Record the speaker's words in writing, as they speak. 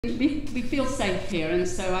We feel safe here, and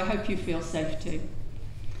so I hope you feel safe too.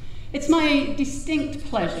 It's my distinct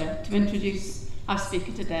pleasure to introduce our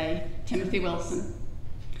speaker today, Timothy Wilson.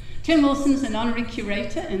 Tim Wilson's an honorary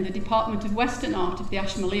curator in the Department of Western Art of the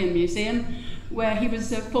Ashmolean Museum, where he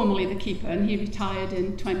was formerly the keeper, and he retired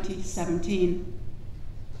in 2017.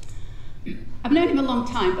 I've known him a long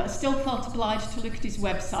time, but I still felt obliged to look at his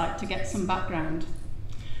website to get some background.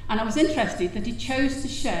 And I was interested that he chose to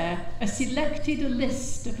share a selected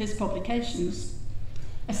list of his publications.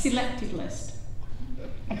 A selected list.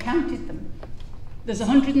 I counted them. There's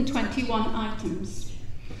 121 items,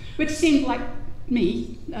 which seemed like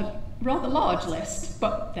me a rather large list,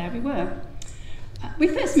 but there we were. We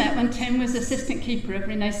first met when Tim was assistant keeper of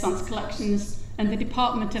Renaissance collections and the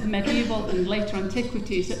Department of Medieval and Later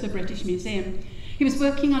Antiquities at the British Museum. He was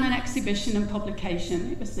working on an exhibition and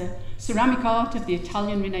publication. It was the ceramic art of the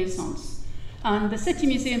Italian Renaissance. And the City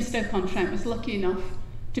Museum Stoke-on-Trent was lucky enough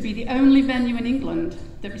to be the only venue in England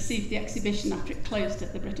that received the exhibition after it closed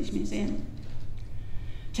at the British Museum.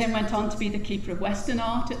 Tim went on to be the keeper of Western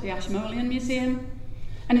art at the Ashmolean Museum,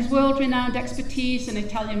 and his world-renowned expertise in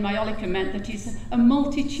Italian maiolica meant that he's a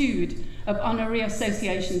multitude of honorary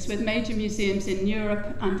associations with major museums in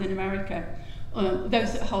Europe and in America,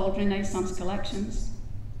 those that hold Renaissance collections.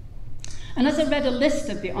 And as I read a list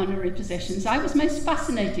of the honorary positions, I was most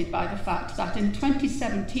fascinated by the fact that in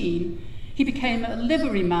 2017, he became a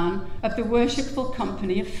liveryman of the Worshipful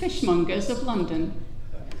Company of Fishmongers of London.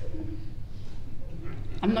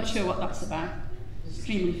 I'm not sure what that's about.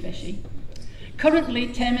 Extremely fishy.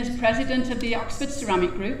 Currently, Tim is president of the Oxford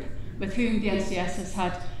Ceramic Group, with whom the NCS has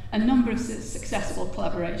had a number of successful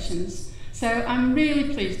collaborations. So I'm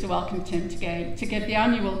really pleased to welcome Tim to give the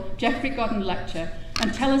annual Geoffrey Godden lecture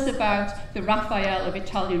and tell us about the Raphael of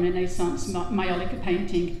Italian Renaissance maiolica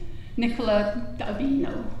painting, Nicola da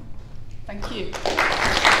Urbino. Thank you.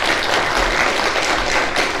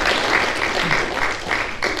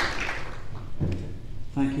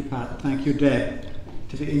 Thank you, Pat. Thank you, Deb,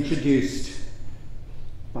 to be introduced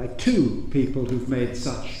by two people who've made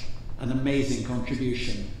such an amazing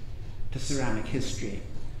contribution to ceramic history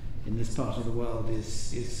in this part of the world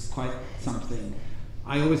is quite something.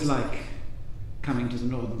 I always like coming to the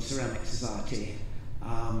Northern Ceramic Society,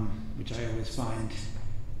 which I always find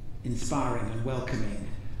inspiring and welcoming.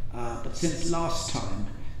 But since last time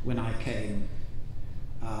when I came,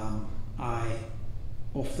 I,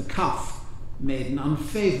 off the cuff, made an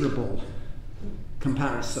unfavourable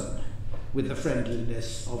comparison with the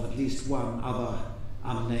friendliness of at least one other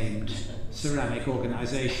unnamed ceramic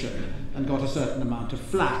organisation and got a certain amount of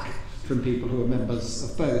flack from people who are members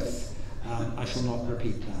of both. I shall not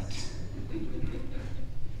repeat that.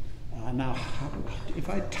 Now, if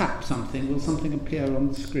I tap something, will something appear on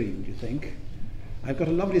the screen, do you think? I've got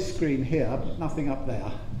a lovely screen here, but nothing up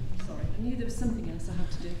there. Sorry, I knew there was something else I have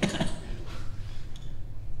to do.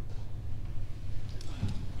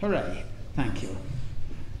 Hooray, thank you.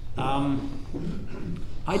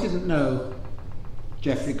 I didn't know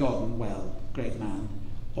Geoffrey Godden well, great man,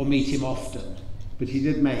 or meet him often, but he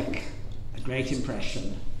did make a great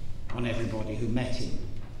impression on everybody who met him.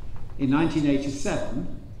 In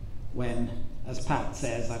 1987, when, as Pat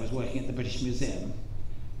says, I was working at the British Museum,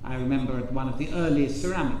 I remember at one of the early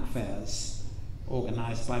ceramic fairs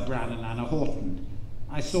organised by Brown and Anna Horton,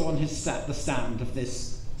 I saw on the stand of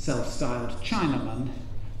this self-styled Chinaman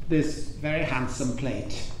this very handsome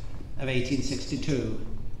plate of 1862,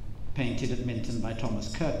 painted at Minton by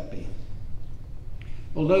Thomas Kirkby.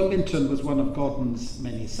 Although Minton was one of Godden's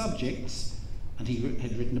many subjects, and he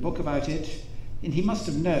had written a book about it, and he must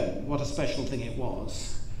have known what a special thing it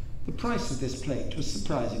was, the price of this plate was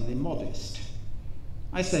surprisingly modest.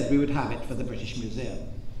 I said we would have it for the British Museum.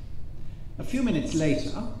 A few minutes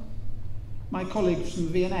later, my colleagues from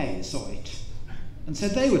V&A saw it and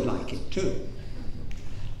said they would like it too.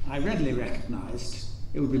 I readily recognised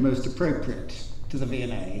it would be most appropriate to the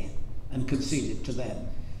V&A and concede it to them.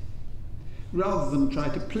 Rather than try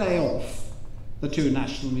to play off the two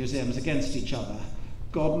national museums against each other,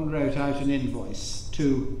 Godden wrote out an invoice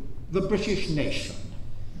to the British nation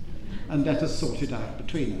and let us sort it out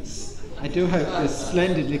between us. I do hope this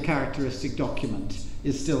splendidly characteristic document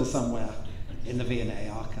is still somewhere in the V&A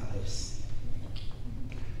archives.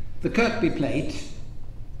 The Kirkby plate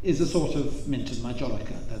is a sort of Minton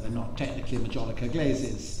maiolica, though they're not technically maiolica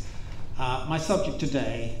glazes. My subject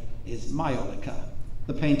today is maiolica,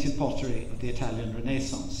 the painted pottery of the Italian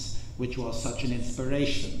Renaissance, which was such an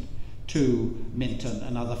inspiration to Minton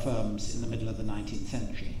and other firms in the middle of the 19th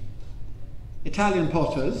century. Italian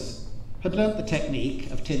potters had learnt the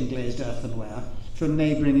technique of tin-glazed earthenware from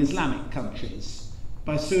neighbouring Islamic countries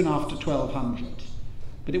by soon after 1200,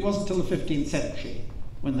 But it wasn't until the 15th century,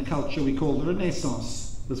 when the culture we call the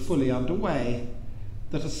Renaissance was fully underway,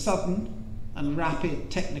 that a sudden and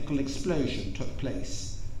rapid technical explosion took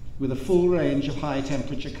place, with a full range of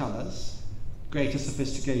high-temperature colours, greater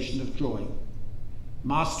sophistication of drawing,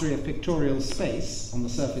 mastery of pictorial space on the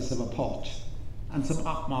surface of a pot, and some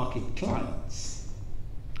upmarket clients.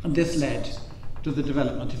 And this led to the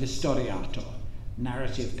development of historiato,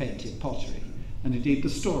 narrative painted pottery, and indeed the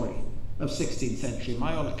story of 16th century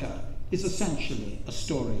maiolica is essentially a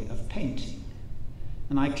story of painting.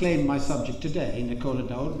 And I claim my subject today, Nicola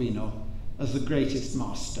da Urbino, as the greatest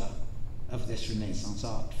master of this Renaissance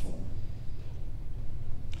art form.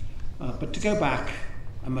 But to go back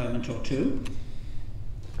a moment or two,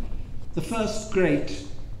 the first great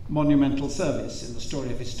monumental service in the story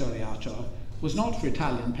of historiato was not for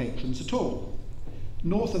Italian patrons at all.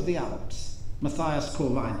 North of the Alps, Matthias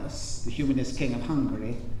Corvinus, the humanist king of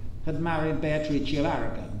Hungary, had married Beatrice of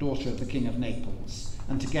Aragon, daughter of the King of Naples,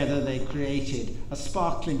 and together they created a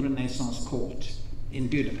sparkling Renaissance court in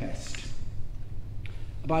Budapest.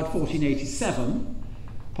 About 1487,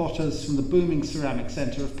 potters from the booming ceramic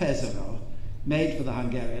centre of Pesaro made for the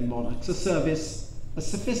Hungarian monarchs a service as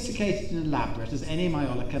sophisticated and elaborate as any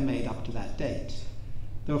maiolica made up to that date.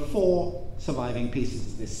 There are 4 surviving pieces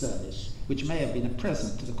of this service, which may have been a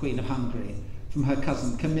present to the Queen of Hungary from her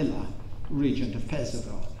cousin Camilla, regent of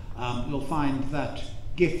Pesaro. You'll find that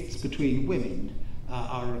gifts between women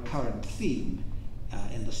are a recurrent theme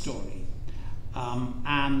in the story.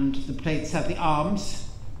 And the plates have the arms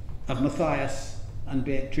of Matthias and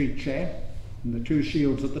Beatrice, and the 2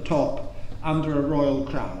 shields at the top under a royal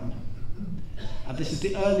crown. This is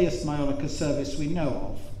the earliest maiolica service we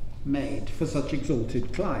know of made for such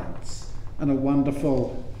exalted clients, and a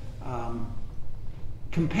wonderful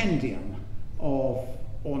compendium of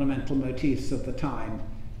ornamental motifs of the time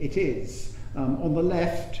it is. On the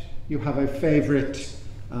left you have a favourite,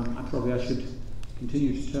 I should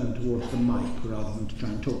continue to turn towards the mic rather than to try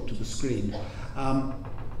and talk to the screen. On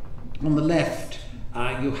the left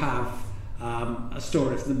you have a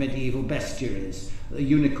story of the medieval bestiaries. The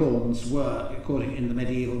unicorns were, according in the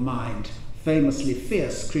medieval mind, famously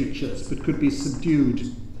fierce creatures, but could be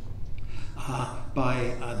subdued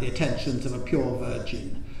by the attentions of a pure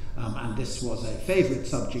virgin. And this was a favourite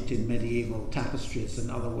subject in medieval tapestries and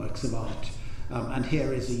other works of art. And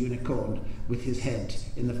here is a unicorn with his head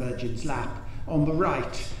in the Virgin's lap. On the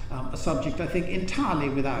right, a subject I think entirely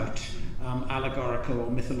without allegorical or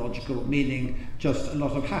mythological meaning, just a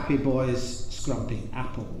lot of happy boys scrumping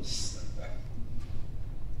apples.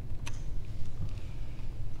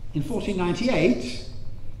 In 1498,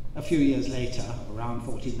 a few years later, around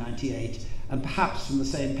 1498, and perhaps from the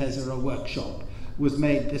same Pesaro workshop, was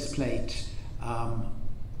made this plate,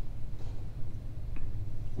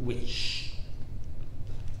 which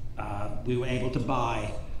we were able to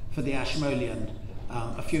buy for the Ashmolean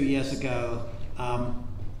a few years ago,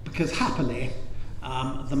 because happily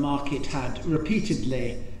the market had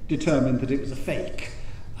repeatedly determined that it was a fake,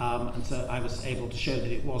 and so I was able to show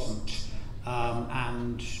that it wasn't,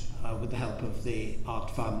 and with the help of the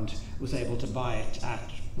Art Fund was able to buy it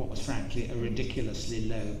at what was frankly a ridiculously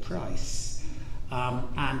low price.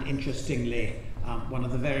 And interestingly, one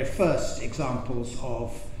of the very first examples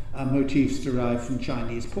of motifs derived from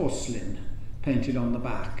Chinese porcelain painted on the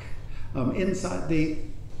back. Inside the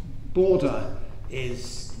border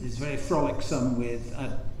is very frolicsome with,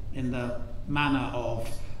 in the manner of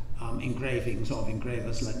engravings of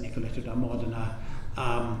engravers like Nicola da Modena,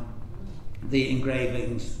 the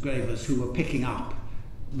engravers who were picking up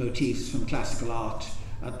motifs from classical art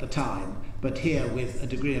at the time, but here with a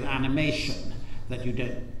degree of animation that you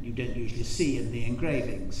don't usually see in the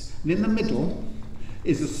engravings. And in the middle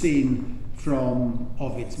is a scene from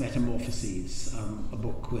Ovid's Metamorphoses, a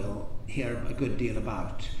book we'll hear a good deal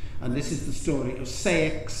about. And this is the story of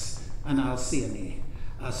Ceyx and Alcyone.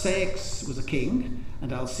 Ceyx was a king,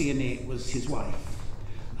 and Alcyone was his wife.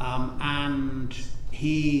 And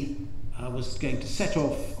he was going to set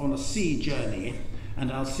off on a sea journey,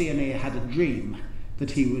 and Alcyone had a dream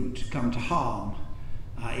that he would come to harm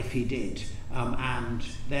if he did. And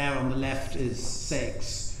there on the left is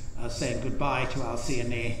Ceyx saying goodbye to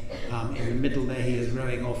Alcyone. In the middle there he is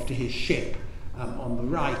rowing off to his ship. On the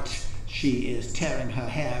right she is tearing her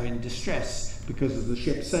hair in distress because as the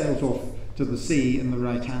ship sails off to the sea in the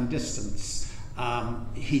right-hand distance,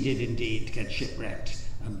 he did indeed get shipwrecked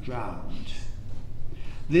and drowned.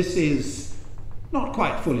 This is not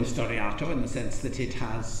quite full historiato in the sense that it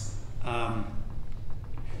has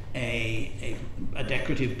a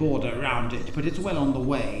decorative border around it, but it's well on the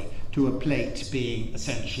way to a plate being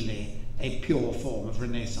essentially a pure form of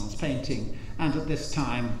Renaissance painting. And at this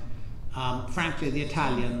time, frankly, the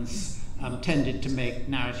Italians tended to make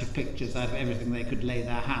narrative pictures out of everything they could lay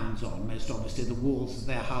their hands on, most obviously the walls of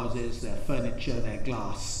their houses, their furniture, their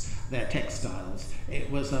glass, their textiles.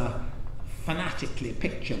 It was a fanatically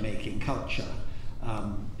picture-making culture,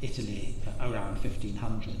 Italy around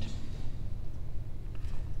 1500.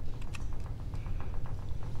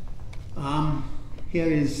 Here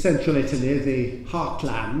is central Italy, the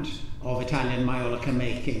heartland of Italian maiolica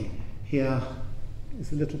making. Here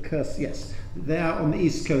is a little cursor, yes. There on the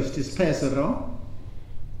east coast is Pesaro.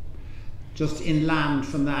 Just inland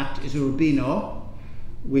from that is Urbino,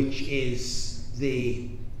 which is the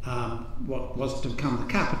what was to become the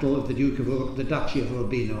capital of the Duchy of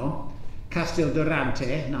Urbino.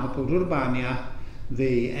 Casteldurante, now called Urbania,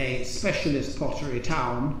 a specialist pottery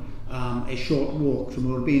town, a short walk from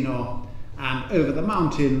Urbino, and over the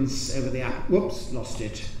mountains, over the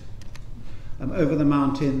over the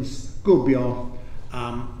mountains, Gubbio,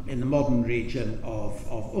 in the modern region of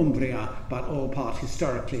Umbria, but all part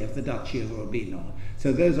historically of the Duchy of Urbino.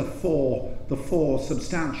 So those are the four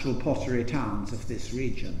substantial pottery towns of this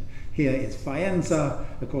region. Here is Faenza,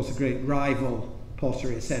 of course a great rival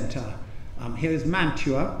pottery centre. Here is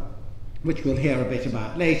Mantua, which we'll hear a bit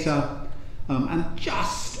about later. And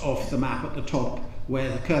just off the map at the top, where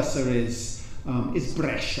the cursor is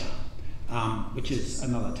Brescia, which is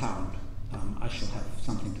another town I shall have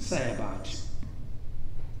something to say about.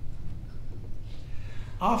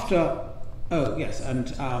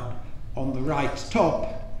 On the right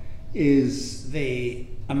top is the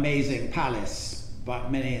amazing palace, by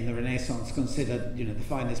many in the Renaissance considered, the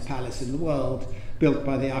finest palace in the world, built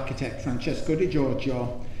by the architect Francesco di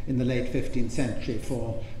Giorgio in the late 15th century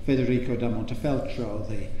for Federico da Montefeltro,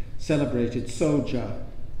 the celebrated soldier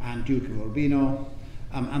and Duke of Urbino.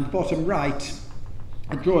 And the bottom right,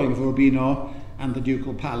 a drawing of Urbino and the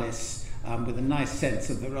ducal palace, with a nice sense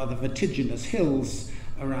of the rather vertiginous hills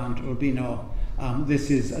around Urbino.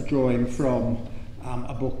 This is a drawing from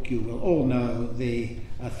a book you will all know, the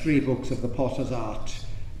 3 books of the Potter's Art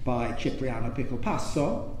by Cipriano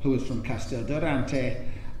Piccopasso, who was from Casteldurante,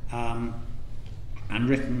 and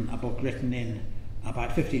a book written in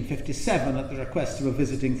about 1557 at the request of a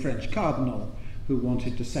visiting French cardinal who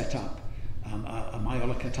wanted to set up a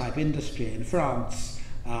maiolica type industry in France,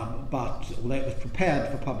 but although it was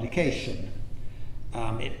prepared for publication,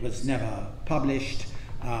 it was never published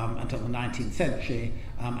until the 19th century,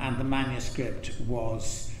 and the manuscript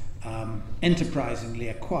was enterprisingly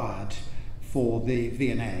acquired for the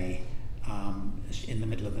V&A in the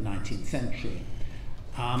middle of the 19th century.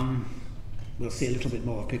 We'll see a little bit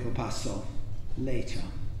more of Piccopasso later.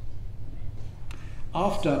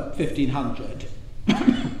 After 1500,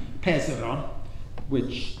 Pesaro,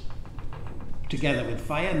 which together with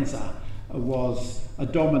Faenza was a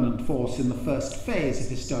dominant force in the first phase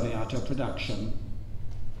of historiato production,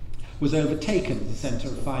 was overtaken as the centre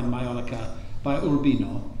of fine maiolica by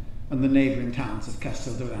Urbino and the neighbouring towns of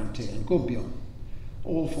Casteldurante and Gubbio.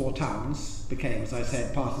 All 4 towns became, as I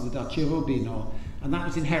said, part of the Duchy of Urbino, and that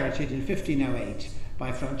was inherited in 1508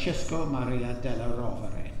 by Francesco Maria della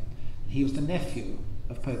Rovere. He was the nephew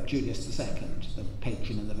of Pope Julius II, the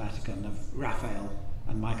patron in the Vatican of Raphael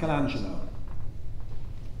and Michelangelo.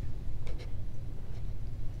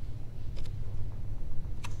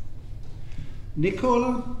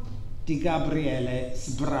 Nicola di Gabriele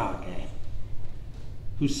Sbraghe,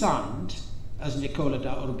 who signed as Nicola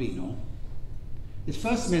da Urbino, is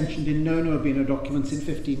first mentioned in known Urbino documents in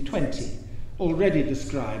 1520, already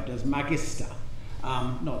described as magister,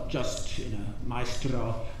 not just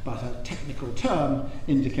maestro, but a technical term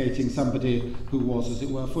indicating somebody who was, as it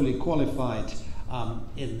were, fully qualified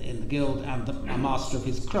in the guild and a master of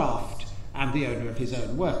his craft and the owner of his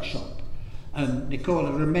own workshop. And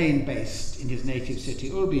Nicola remained based in his native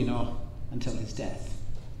city Urbino until his death.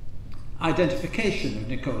 Identification of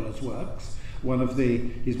Nicola's works,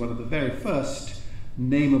 he's one of the very first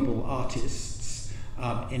nameable artists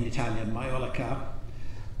in Italian maiolica.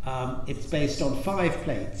 It's based on 5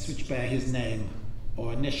 plates which bear his name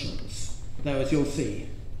or initials, though as you'll see,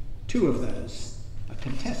 2 of those are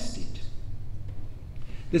contested.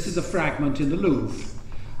 This is a fragment in the Louvre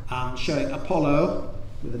showing Apollo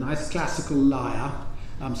with a nice classical lyre,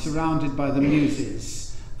 surrounded by the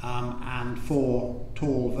muses and 4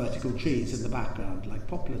 tall vertical trees in the background, like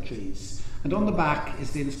poplar trees. And on the back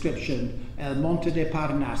is the inscription, El Monte de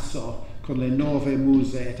Parnasso con le 9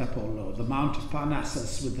 muse et Apollo, the Mount of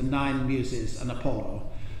Parnassus with the 9 muses and Apollo.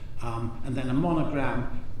 and then a monogram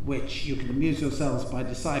which you can amuse yourselves by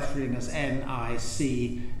deciphering as Nicaola,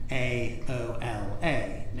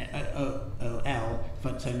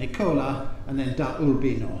 so Nicola, and then da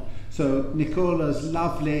Urbino. So Nicola's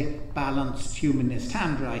lovely, balanced humanist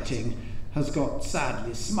handwriting has got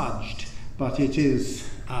sadly smudged, but it is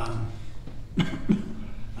an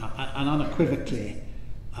unequivocally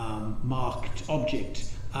marked object.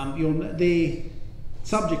 The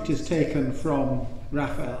subject is taken from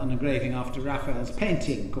Raphael, an engraving after Raphael's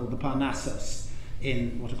painting called the Parnassus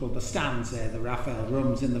in what are called the stands there, the Raphael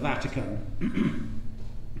rooms in the Vatican.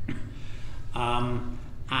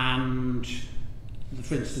 And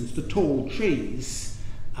for instance, the tall trees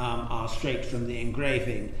are straight from the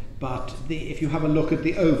engraving, but if you have a look at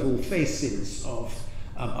the oval faces of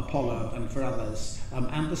Apollo and for others,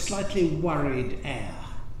 and the slightly worried air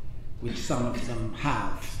which some of them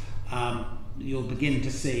have, you'll begin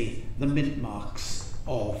to see the mint marks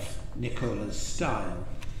of Nicola's style.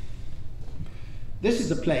 This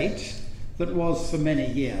is a plate that was for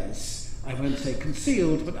many years, I won't say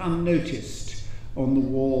concealed, but unnoticed on the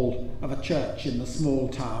wall of a church in the small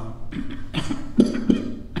town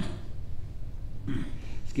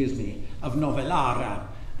excuse me, of Novellara,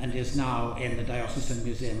 and is now in the Diocesan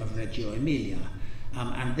Museum of Reggio Emilia.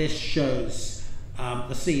 And this shows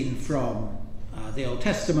the scene from the Old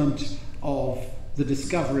Testament of the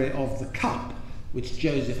discovery of the cup which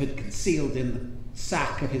Joseph had concealed in the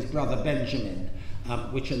sack of his brother Benjamin,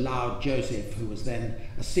 which allowed Joseph, who was then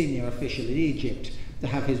a senior official in Egypt, to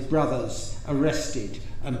have his brothers arrested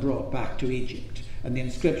and brought back to Egypt. And the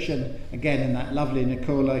inscription, again in that lovely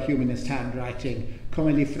Nicola humanist handwriting,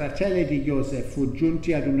 come li fratelli di Joseph fu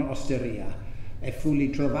giunti ad una osteria e fu li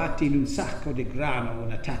trovati in un sacco di grano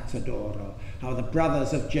una tazza d'oro. How the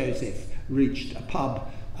brothers of Joseph reached a pub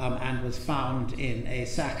and was found in a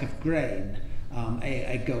sack of grain,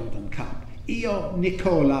 a golden cup. Io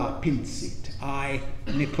Nicola pinsit, I,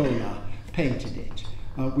 Nicola, painted it.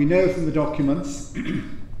 We know from the documents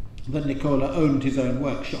that Nicola owned his own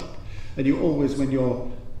workshop, and you always, when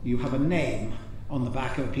you have a name on the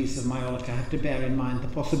back of a piece of maiolica, have to bear in mind the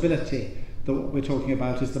possibility that what we're talking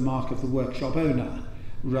about is the mark of the workshop owner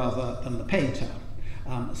rather than the painter.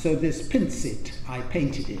 So this pinsit, I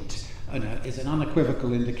painted it, is an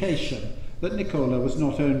unequivocal indication that Nicola was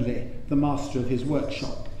not only the master of his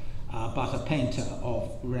workshop, but a painter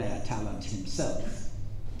of rare talent himself.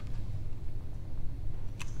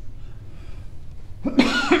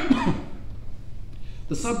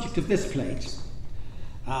 The subject of this plate,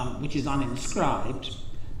 which is uninscribed,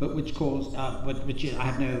 but which I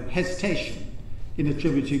have no hesitation in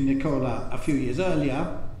attributing Nicola a few years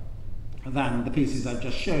earlier than the pieces I've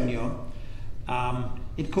just shown you,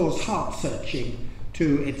 it caused heart-searching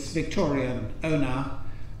to its Victorian owner,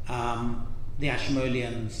 the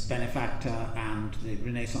Ashmolean's benefactor and the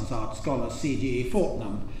Renaissance art scholar C.D.E.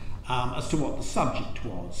 Fortnum, as to what the subject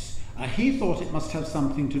was. He thought it must have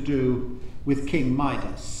something to do with King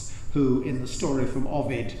Midas, who in the story from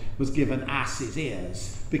Ovid was given ass's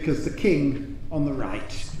ears, because the king on the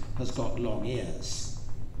right has got long ears.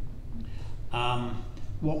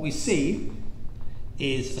 What we see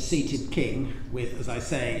is a seated king with, as I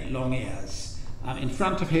say, long ears. In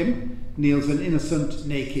front of him kneels an innocent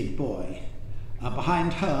naked boy.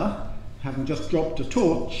 Behind her, having just dropped a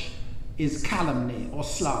torch, is calumny or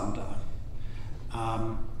slander.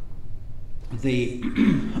 The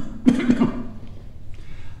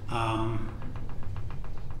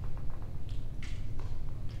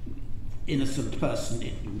innocent person,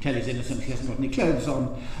 you can tell he's innocent, he hasn't got any clothes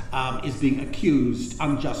on, is being accused,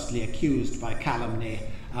 unjustly accused by calumny,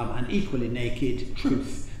 and equally naked,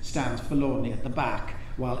 truth stands forlornly at the back,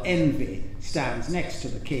 while envy stands next to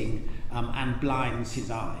the king and blinds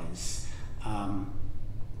his eyes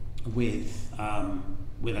with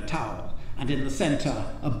a towel. And in the centre,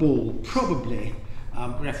 a bull, probably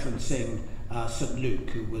referencing St. Luke,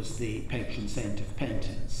 who was the patron saint of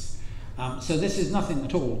painters. So this is nothing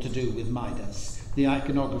at all to do with Midas. The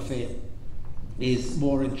iconography is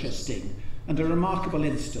more interesting and a remarkable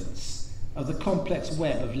instance of the complex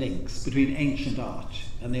web of links between ancient art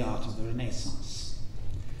and the art of the Renaissance.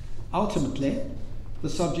 Ultimately, the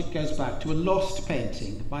subject goes back to a lost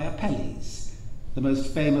painting by Apelles, the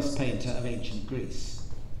most famous painter of ancient Greece.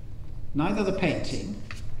 Neither the painting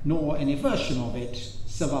nor any version of it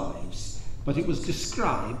survives, but it was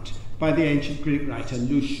described by the ancient Greek writer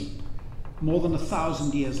Lucian. More than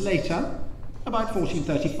 1,000 years later, about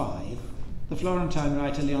 1435, the Florentine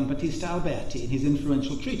writer Leon Battista Alberti, in his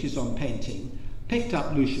influential treatise on painting, picked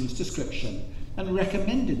up Lucian's description and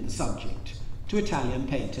recommended the subject to Italian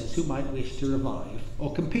painters who might wish to revive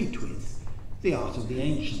or compete with the art of the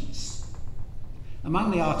ancients.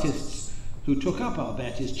 Among the artists who took up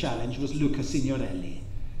Alberti's challenge was Luca Signorelli,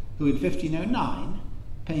 who in 1509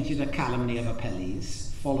 painted a calumny of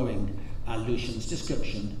Apelles, following Lucian's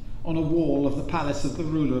description, on a wall of the palace of the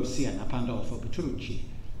ruler of Siena, Pandolfo Petrucci.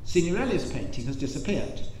 Signorelli's painting has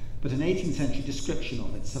disappeared, but an 18th century description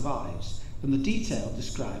of it survives, and the detail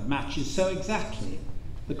described matches so exactly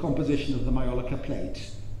the composition of the maiolica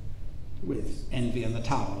plate, with envy and the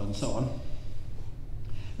towel and so on,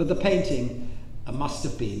 that the painting must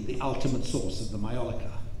have been the ultimate source of the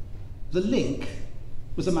maiolica. The link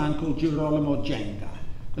was a man called Girolamo Genga,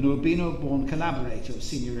 an Urbino-born collaborator of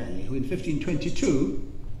Signorelli, who in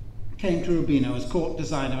 1522 came to Urbino as court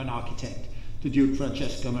designer and architect to Duke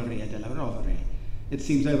Francesco Maria della Rovere. It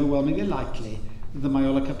seems overwhelmingly likely that the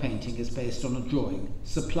maiolica painting is based on a drawing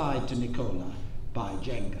supplied to Nicola by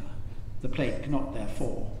Genga. The plate cannot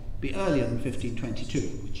therefore be earlier than 1522,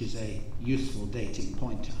 which is a useful dating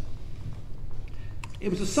pointer. It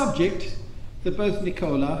was a subject that both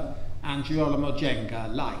Nicola and Girolamo Genga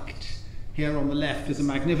liked. Here on the left is a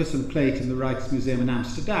magnificent plate in the Rijksmuseum in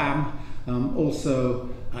Amsterdam, also,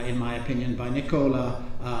 in my opinion, by Nicola,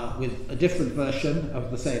 with a different version of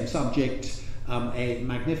the same subject, a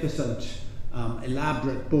magnificent,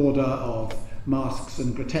 elaborate border of masks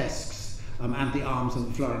and grotesques, and the arms of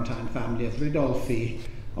the Florentine family of Ridolfi.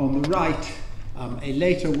 On the right, a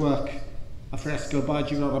later work, a fresco by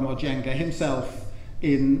Girolamo Genga himself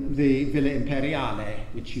in the Villa Imperiale,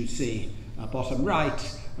 which you see bottom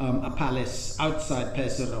right, a palace outside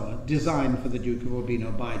Pesaro, designed for the Duke of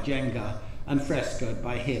Urbino by Genga and frescoed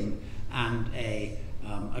by him and a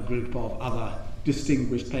group of other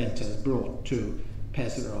distinguished painters brought to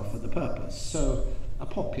Pesaro for the purpose. So, a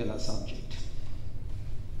popular subject.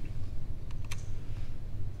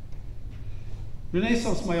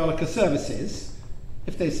 Renaissance maiolica services,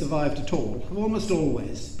 if they survived at all, have almost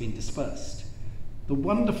always been dispersed. The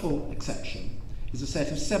wonderful exception is a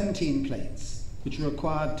set of 17 plates which were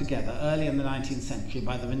acquired together early in the 19th century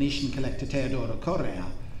by the Venetian collector Teodoro Correa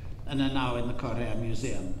and are now in the Correa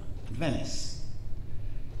Museum at Venice.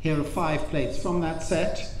 Here are 5 plates from that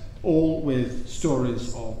set, all with stories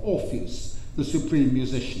of Orpheus, the supreme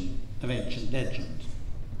musician of ancient legend.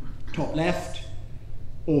 Top left,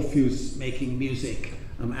 Orpheus making music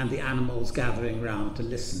and the animals gathering round to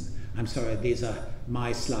listen. I'm sorry, these are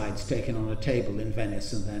my slides taken on a table in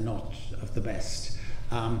Venice and they're not of the best.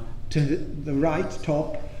 To the right,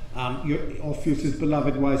 top, Orpheus's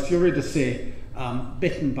beloved wife Eurydice,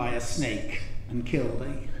 bitten by a snake and killed.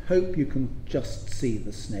 I hope you can just see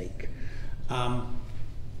the snake.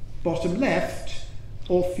 Bottom left,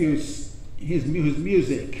 Orpheus, whose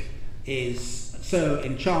music is so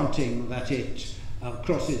enchanting that it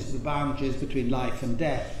crosses the boundaries between life and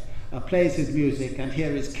death, plays his music, and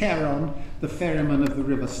here is Charon, the ferryman of the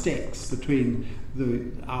river Styx between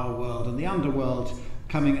our world and the underworld,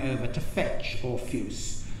 coming over to fetch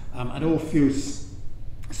Orpheus. And Orpheus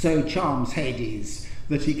so charms Hades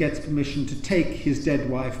that he gets permission to take his dead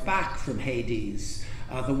wife back from Hades,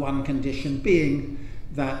 the one condition being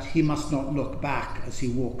that he must not look back as he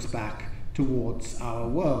walks back towards our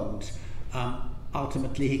world.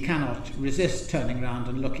 Ultimately, he cannot resist turning around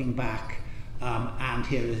and looking back, and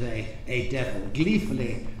here is a devil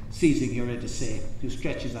gleefully seizing Eurydice, who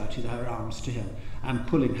stretches out her arms to him and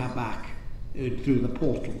pulling her back through the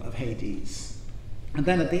portal of Hades. And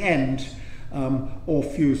then at the end,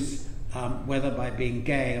 Orpheus, whether by being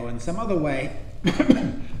gay or in some other way,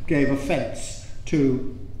 gave offence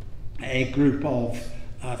to a group of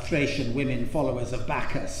Thracian women followers of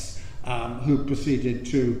Bacchus, who proceeded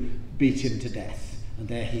to beat him to death. And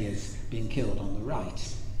there he is, being killed on the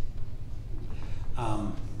right.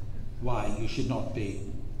 Why you should not be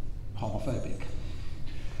homophobic.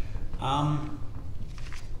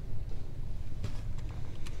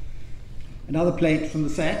 Another plate from the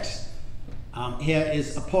set. Here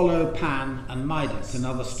is Apollo, Pan, and Midas,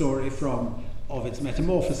 another story of its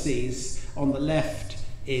metamorphoses. On the left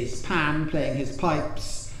is Pan playing his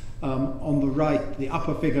pipes. On the right, the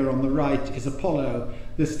upper figure on the right is Apollo,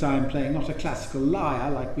 this time playing not a classical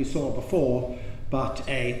lyre like we saw before, but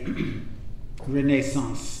a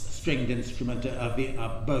Renaissance stringed instrument,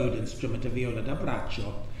 a bowed instrument, a viola da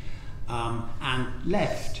braccio. And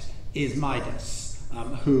left is Midas,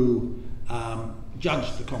 who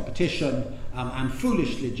judged the competition and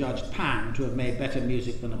foolishly judged Pan to have made better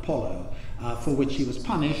music than Apollo, for which he was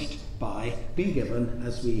punished by being given,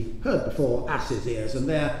 as we heard before, ass's ears. And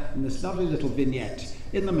there, in this lovely little vignette,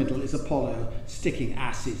 in the middle is Apollo sticking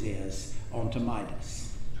ass's ears onto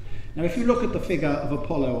Midas. Now, if you look at the figure of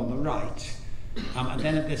Apollo on the right, and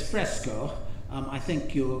then at this fresco, I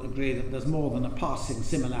think you'll agree that there's more than a passing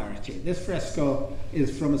similarity. This fresco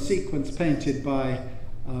is from a sequence painted by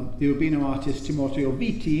the Urbino artist Timoteo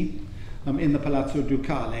Viti in the Palazzo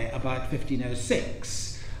Ducale about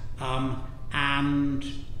 1506. And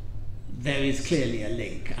there is clearly a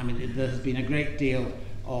link. I mean, there has been a great deal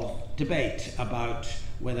of debate about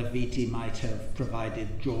whether Viti might have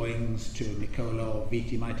provided drawings to Nicola or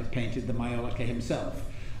Viti might have painted the maiolica himself.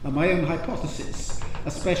 My own hypothesis,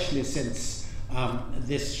 especially since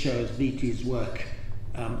this shows Viti's work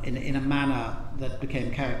in a manner that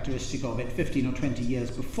became characteristic of it 15 or 20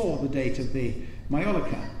 years before the date of the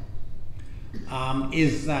maiolica,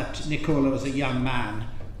 is that Nicola, as a young man,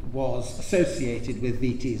 was associated with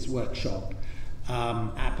Viti's workshop,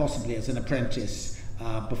 possibly as an apprentice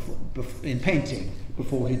in painting,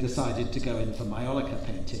 before he decided to go in for maiolica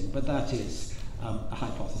painting, but that is a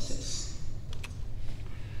hypothesis.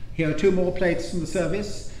 Here are two more plates from the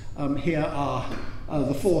service. Here are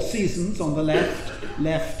the four seasons on the left.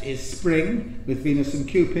 Left is spring with Venus and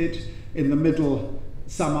Cupid. In the middle,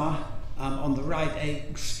 summer. On the right, an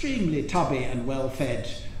extremely tubby and well-fed,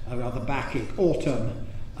 rather bacchic autumn.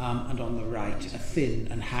 And on the right, a thin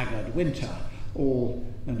and haggard winter, all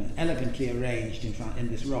elegantly arranged in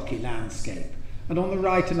this rocky landscape. And on the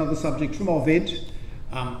right, another subject from Ovid.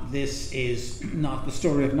 This is the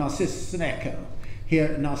story of Narcissus and Echo.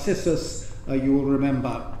 Here, Narcissus, you will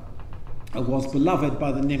remember, was beloved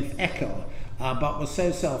by the nymph Echo, but was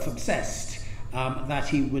so self-obsessed that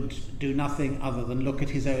he would do nothing other than look at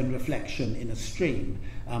his own reflection in a stream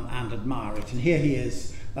and admire it. And here he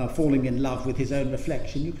is, falling in love with his own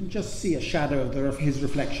reflection. You can just see a shadow of his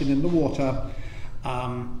reflection in the water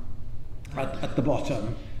at the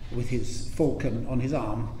bottom with his falcon on his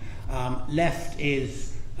arm. Left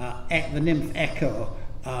is the nymph Echo,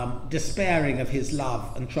 despairing of his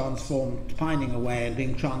love and pining away and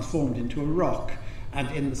being transformed into a rock. And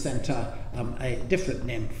in the centre, a different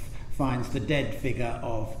nymph finds the dead figure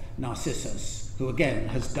of Narcissus, who again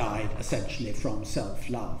has died essentially from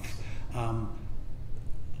self-love.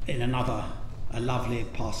 In another, a lovely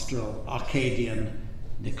pastoral Arcadian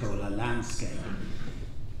Nicola landscape.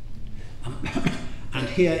 And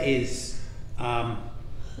here is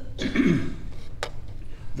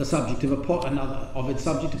the subject of its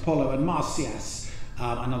subject, Apollo and Marsyas,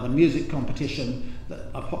 another music competition.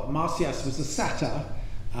 Marsyas was a satyr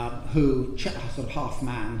who, sort of half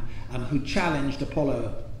man, who challenged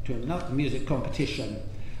Apollo to another music competition,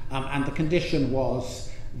 and the condition was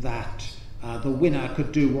that the winner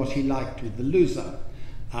could do what he liked with the loser.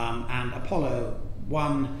 And Apollo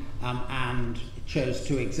won and chose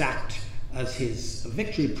to exact as his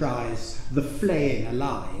victory prize the flaying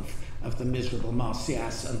alive of the miserable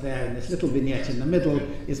Marsyas. And there in this little vignette in the middle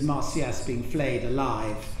is Marsyas being flayed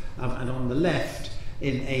alive, and on the left,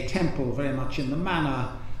 in a temple very much in the manner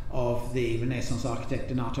of the Renaissance architect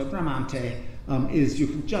Donato Bramante, you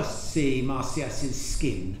can just see Marsyas's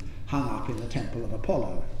skin hung up in the temple of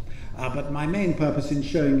Apollo. But my main purpose in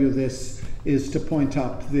showing you this is to point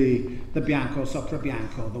up the bianco sopra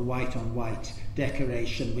bianco, the white on white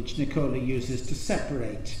decoration, which Nicola uses to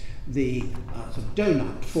separate the sort of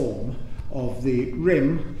donut form of the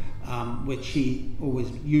rim, which he always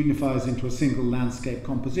unifies into a single landscape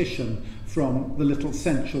composition, from the little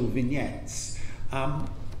central vignettes.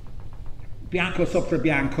 Bianco sopra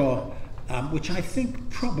bianco, which I think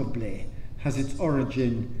probably has its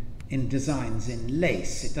origin in designs in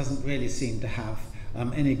lace. It doesn't really seem to have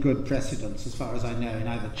any good precedence, as far as I know, in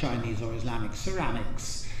either Chinese or Islamic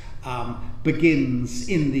ceramics. Begins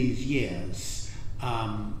in these years,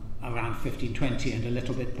 around 1520 and a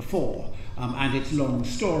little bit before. And its long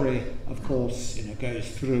story, of course, goes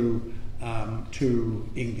through to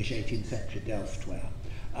English 18th century Delftware.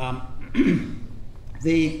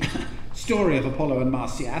 The story of Apollo and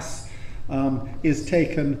Marsyas is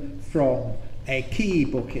taken from a key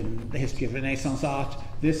book in the history of Renaissance art.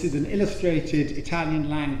 This is an illustrated Italian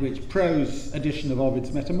language prose edition of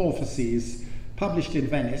Ovid's Metamorphoses, published in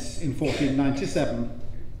Venice in 1497,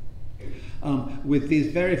 with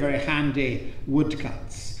these very, very handy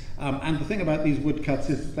woodcuts. And the thing about these woodcuts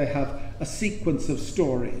is that they have a sequence of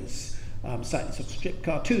stories, slightly sort of strip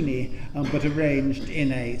cartoony, but arranged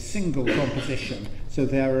in a single composition. So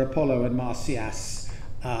there are Apollo and Marsyas.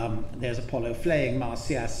 There's Apollo flaying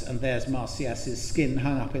Marsyas, and there's Marsyas's skin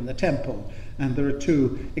hung up in the temple. And there are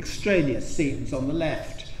two extraneous scenes on the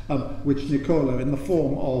left, which Nicola, in the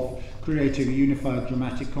form of creating a unified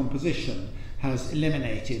dramatic composition, has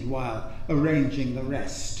eliminated while arranging the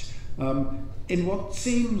rest in what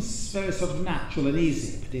seems very sort of natural and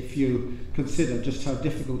easy, but if you consider just how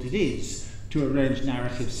difficult it is to arrange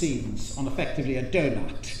narrative scenes on effectively a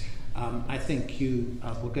donut, I think you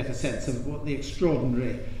will get a sense of what the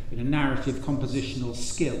extraordinary narrative compositional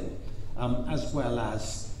skill, as well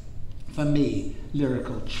as, for me,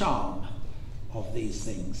 lyrical charm of these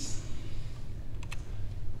things.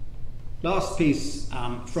 Last piece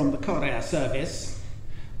from the Curator service.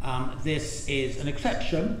 This is an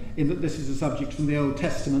exception in that this is a subject from the Old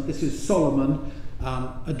Testament. This is Solomon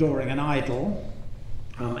adoring an idol.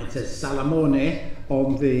 It says Salamone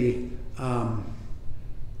on the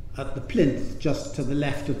at the plinth just to the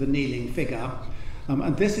left of the kneeling figure.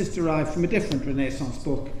 And this is derived from a different Renaissance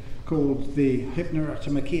book called the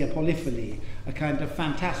Hypnerotomacheia Polyphily, a kind of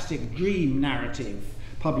fantastic dream narrative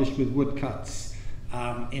published with woodcuts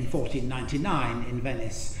in 1499 in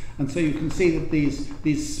Venice. And so you can see that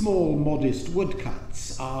these small, modest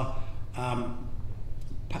woodcuts are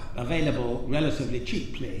available relatively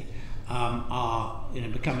cheaply, are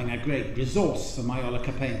becoming a great resource for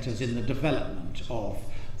maiolica painters in the development of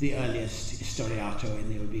the earliest historiato in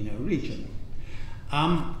the Urbino region.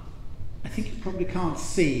 I think you probably can't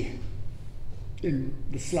see in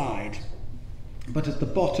the slide, but at the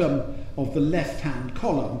bottom of the left-hand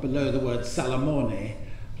column, below the word Salamone,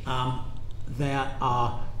 there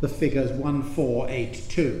are the figures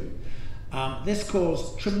 1482. This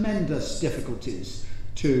caused tremendous difficulties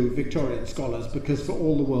to Victorian scholars because for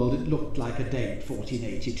all the world it looked like a date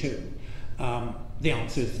 1482. The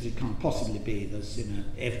answer is that it can't possibly be. There's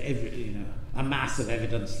a mass of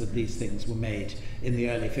evidence that these things were made in the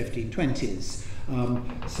early 1520s.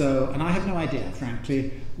 And I have no idea,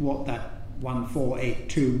 frankly, what that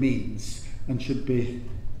 1482 means, and should be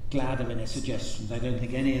glad of any suggestions. I don't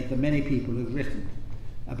think any of the many people who've written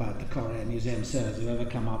about the Curator Museum Service have ever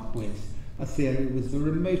come up with a theory with the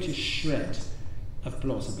remotest shred of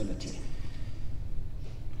plausibility.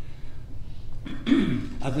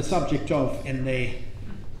 The subject of, in the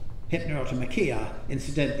Hypnerotomacheia,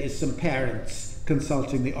 incidentally, is some parents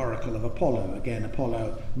consulting the oracle of Apollo. Again,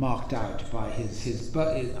 Apollo marked out by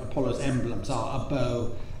Apollo's emblems are a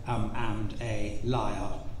bow and a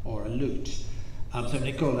lyre or a lute. So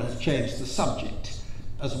Nicola has changed the subject,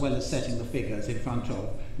 as well as setting the figures in front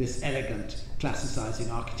of this elegant, classicizing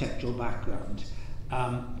architectural background.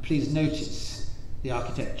 Please notice the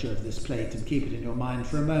architecture of this plate and keep it in your mind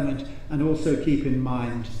for a moment, and also keep in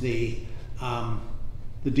mind the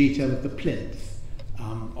detail of the plinth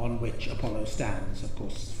on which Apollo stands, of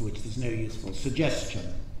course, for which there's no useful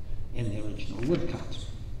suggestion in the original woodcut.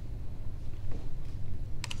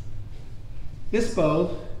 This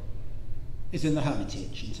bowl is in the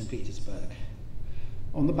Hermitage in St. Petersburg.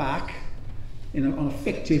 On the back, on a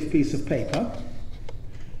fictive piece of paper,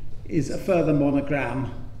 is a further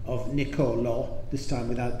monogram of Nicola, this time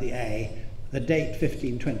without the A, the date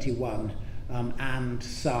 1521, and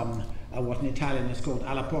some, what in Italian is called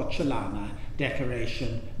alla porcellana,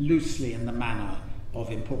 decoration loosely in the manner of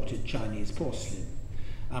imported Chinese porcelain.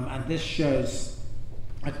 And this shows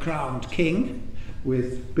a crowned king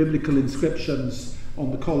with biblical inscriptions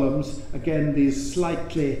on the columns. Again, these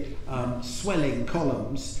slightly swelling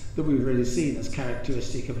columns that we've really seen as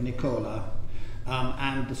characteristic of Nicola.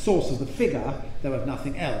 And the source of the figure, though of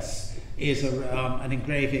nothing else, is an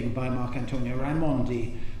engraving by Marcantonio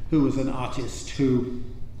Raimondi, who was an artist who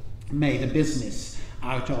made a business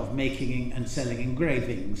out of making and selling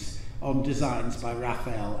engravings on designs by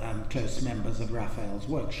Raphael and close members of Raphael's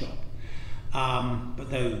workshop. But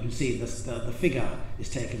though you can see the figure is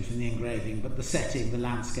taken from the engraving, but the setting, the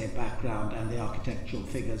landscape background, and the architectural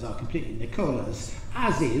figures are completely Nicola's,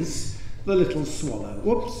 as is the little swallow.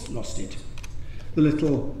 Whoops, lost it. The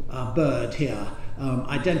little bird here,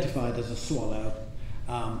 identified as a swallow,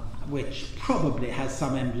 which probably has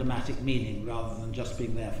some emblematic meaning rather than just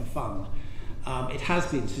being there for fun. It has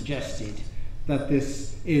been suggested that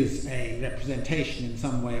this is a representation in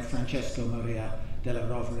some way of Francesco Maria della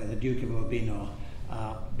Rovere, the Duke of Urbino,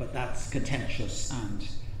 but that's contentious and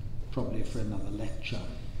probably for another lecture.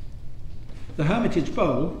 The Hermitage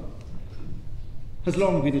Bowl has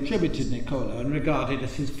long been attributed to Nicola and regarded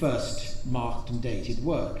as his first marked and dated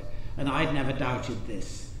work, and I'd never doubted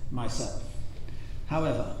this myself.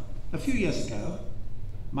 However, a few years ago,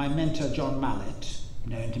 my mentor John Mallet,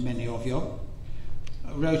 known to many of you,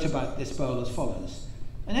 wrote about this bowl as follows.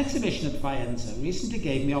 An exhibition at Faenza recently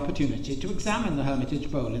gave me opportunity to examine the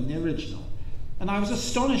Hermitage Bowl in the original, and I was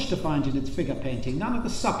astonished to find in its figure painting none of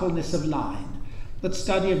the suppleness of line that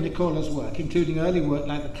study of Nicola's work, including early work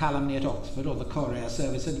like the Calumny at Oxford or the Curator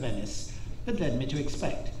service at Venice, had led me to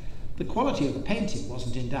expect. The quality of the painting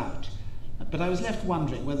wasn't in doubt, but I was left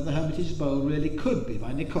wondering whether the Hermitage Bowl really could be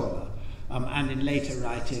by Nicola, and in later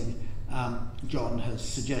writing John has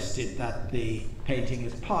suggested that the painting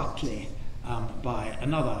is partly by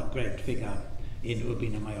another great figure in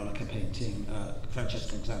Urbino maiolica-painting,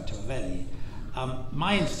 Francesco Xantoavelli.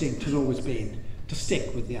 My instinct has always been to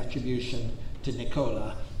stick with the attribution to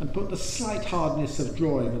Nicola and put the slight hardness of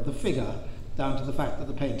drawing of the figure down to the fact that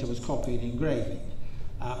the painter was copying engraving.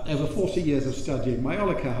 Over 40 years of studying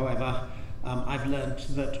maiolica, however, I've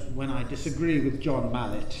learnt that when I disagree with John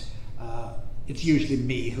Mallet, it's usually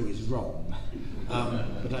me who is wrong.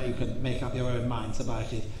 But you can make up your own minds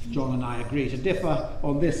about it. John and I agree to differ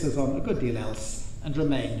on this as on a good deal else and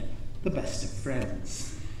remain the best of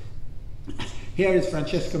friends. Here is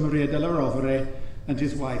Francesco Maria della Rovere and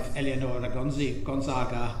his wife Eleonora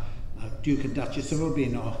Gonzaga, Duke and Duchess of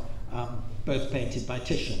Urbino, both painted by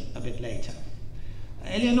Titian a bit later.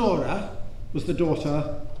 Eleonora was the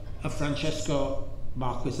daughter of Francesco,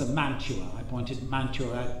 Marquis of Mantua. I pointed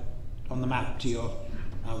Mantua out on the map to you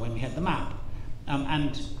when we had the map.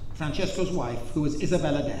 And Francesco's wife, who was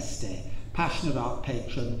Isabella d'Este, passionate art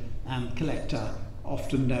patron and collector,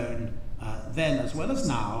 often known then as well as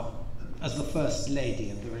now as the First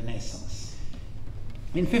Lady of the Renaissance.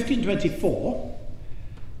 In 1524,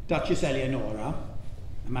 Duchess Eleonora,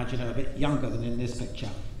 imagine her a bit younger than in this picture,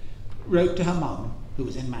 wrote to her mum, who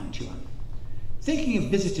was in Mantua. Thinking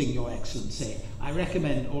of visiting Your Excellency, I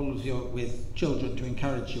recommend all of you with children to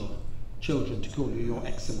encourage your children to call you Your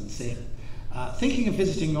Excellency. Thinking of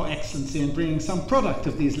visiting Your Excellency and bringing some product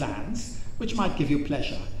of these lands, which might give you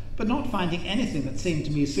pleasure, but not finding anything that seemed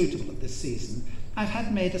to me suitable at this season, I've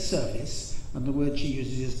had made a service, and the word she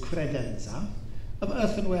uses is credenza, of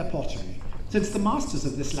earthenware pottery, since the masters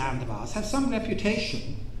of this land of ours have some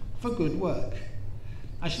reputation for good work.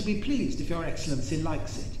 I shall be pleased if Your Excellency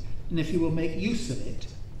likes it, and if you will make use of it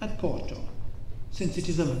at Porto, since it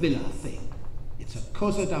is a villa thing. It's a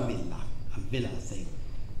cosa da villa, a villa thing.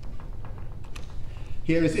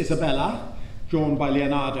 Here is Isabella, drawn by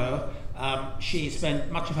Leonardo. She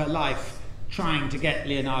spent much of her life trying to get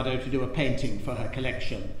Leonardo to do a painting for her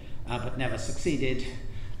collection, but never succeeded.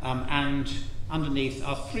 And underneath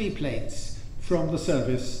are 3 plates from the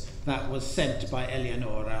service that was sent by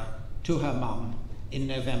Eleonora to her mum in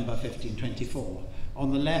November 1524.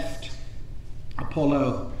 On the left,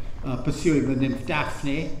 Apollo pursuing the nymph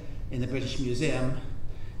Daphne in the British Museum.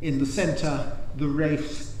 In the centre, the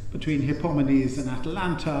race between Hippomenes and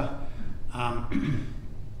Atalanta,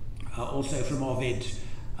 also from Ovid,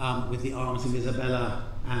 with the arms of Isabella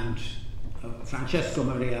and Francesco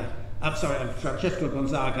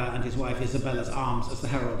Gonzaga and his wife Isabella's arms, as the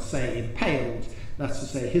heralds say, impaled, that's to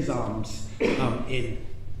say his arms in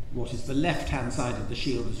what is the left-hand side of the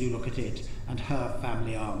shield as you look at it, and her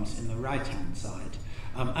family arms in the right-hand side.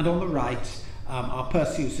 And on the right are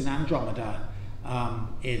Perseus and Andromeda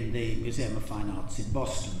in the Museum of Fine Arts in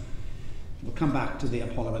Boston. We'll come back to the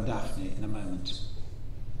Apollo and Daphne in a moment.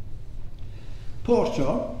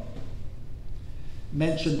 Porto,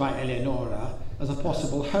 mentioned by Eleonora as a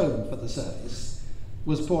possible home for the service,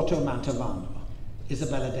 was Porto Mantovano,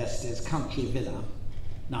 Isabella d'Este's country villa,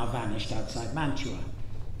 now vanished outside Mantua.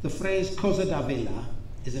 The phrase cosa da villa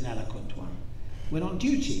is an eloquent one. When on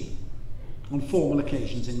duty, on formal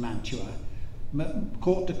occasions in Mantua,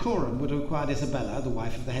 court decorum would have required Isabella, the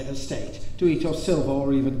wife of the head of state, to eat of silver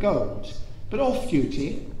or even gold. But off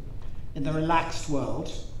duty, in the relaxed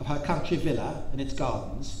world of her country villa and its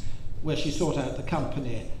gardens, where she sought out the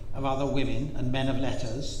company of other women and men of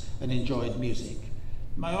letters and enjoyed music,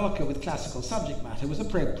 maiolica with classical subject matter was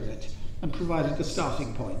appropriate and provided a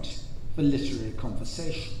starting point for literary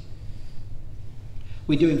conversation.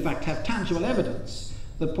 We do in fact have tangible evidence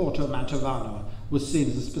that Porto Mantovano was seen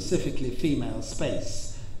as a specifically female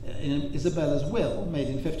space. In Isabella's will, made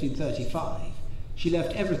in 1535, she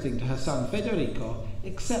left everything to her son Federico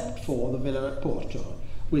except for the villa at Porto,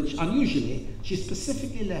 which unusually she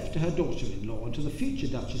specifically left to her daughter-in-law and to the future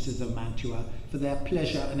duchesses of Mantua for their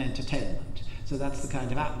pleasure and entertainment. So that's the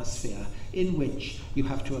kind of atmosphere in which you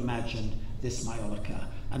have to imagine this maiolica.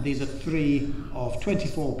 And these are 3 of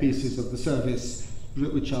 24 pieces of the service,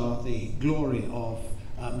 which are the glory of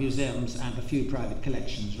museums and a few private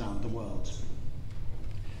collections around the world.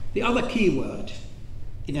 The other key word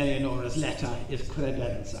in Eleonora's letter is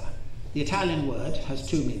credenza. The Italian word has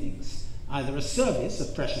 2 meanings, either a service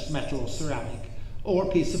of precious metal or ceramic, or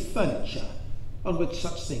a piece of furniture on which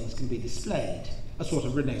such things can be displayed, a sort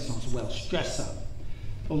of Renaissance Welsh dresser.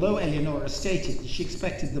 Although Eleonora stated that she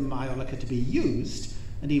expected the maiolica to be used,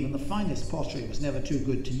 and even the finest pottery was never too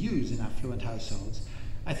good to use in affluent households,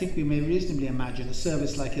 I think we may reasonably imagine a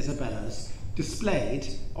service like Isabella's displayed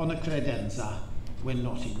on a credenza when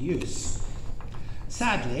not in use.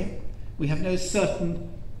 Sadly, we have no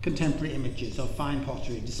certain contemporary images of fine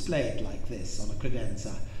pottery displayed like this on a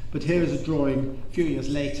credenza, But here is a drawing a few years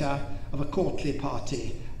later of a courtly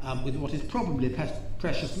party with what is probably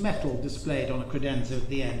precious metal displayed on a credenza at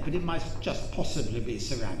the end, but it might just possibly be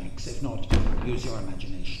ceramics. If not, use your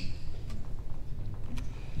imagination.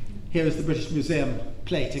 Here is the British Museum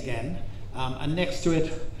plate again, and next to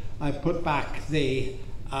it I've put back the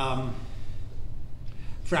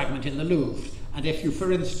fragment in the Louvre. And if you,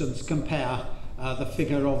 for instance, compare the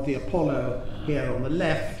figure of the Apollo here on the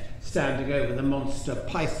left, standing over the monster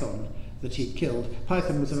Python that he killed.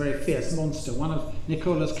 Python was a very fierce monster. One of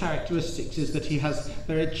Nicola's characteristics is that he has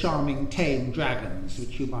very charming tame dragons,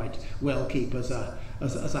 which you might well keep as a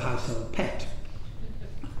household pet.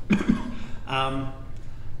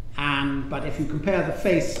 But if you compare the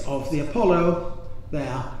face of the Apollo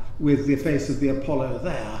there with the face of the Apollo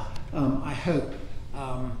there, I hope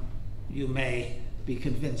you may be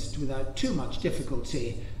convinced without too much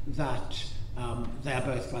difficulty that they're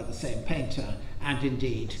both by the same painter, and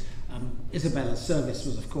indeed Isabella's service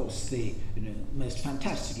was, of course, the most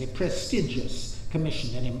fantastically prestigious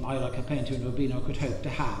commission any maiolica painter in Urbino could hope to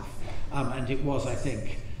have, and it was, I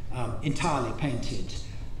think, entirely painted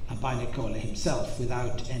by Nicola himself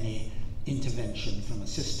without any intervention from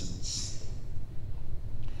assistants.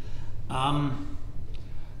 On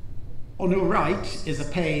your right is a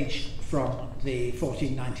page from the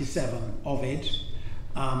 1497 Ovid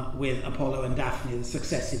with Apollo and Daphne, the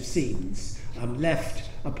successive scenes. Left,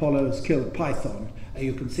 Apollo has killed Python.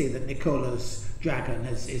 You can see that Nicola's dragon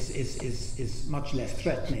is much less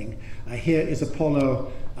threatening. Here is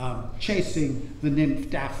Apollo chasing the nymph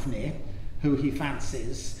Daphne, who he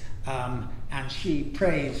fancies, and she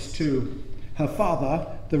prays to her father,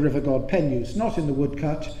 the river god Peneus, not in the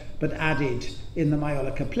woodcut, but added in the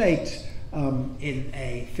maiolica plate in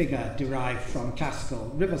a figure derived from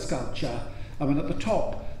classical river sculpture. And at the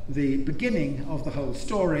top, the beginning of the whole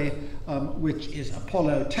story, which is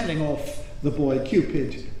Apollo telling off the boy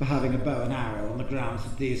Cupid for having a bow and arrow on the grounds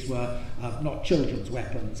that these were not children's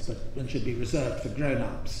weapons, but should be reserved for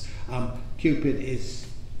grown-ups. Cupid is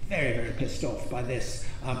very, very pissed off by this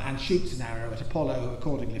and shoots an arrow at Apollo, who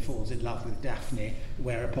accordingly falls in love with Daphne,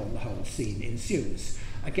 whereupon the whole scene ensues.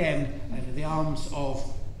 Again, under the arms of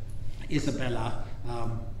Isabella,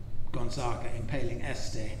 Gonzaga impaling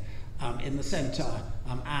Este in the centre,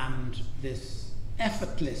 and this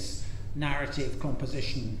effortless narrative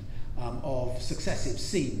composition of successive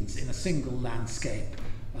scenes in a single landscape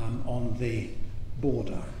on the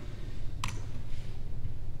border.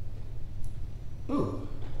 Ooh.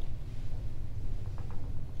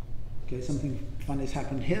 Okay, something funny's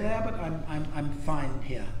happened here there, but I'm fine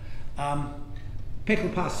here. Pickle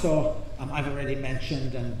Passo, I've already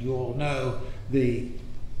mentioned, and you all know the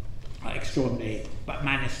extraordinary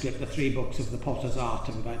manuscript, the 3 books of the Potter's Art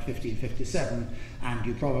of about 1557, and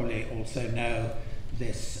you probably also know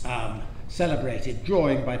this celebrated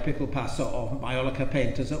drawing by Pickle Passo of maiolica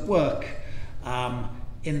painters at work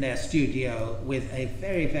in their studio with a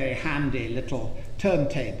very, very handy little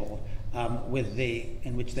turntable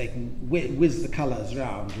in which they can whiz the colours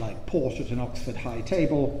round like port at an Oxford high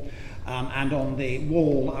table, and on the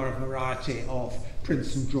wall are a variety of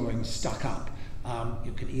prints and drawings stuck up.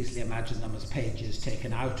 You can easily imagine them as pages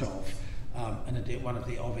taken out of one of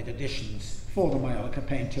the Ovid editions for the maiolica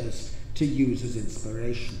painters to use as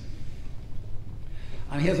inspiration.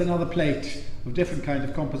 And here's another plate of different kind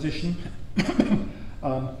of composition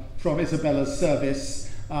from Isabella's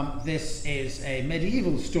service. This is a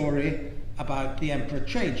medieval story about the Emperor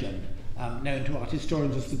Trajan, known to art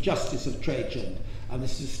historians as the Justice of Trajan. And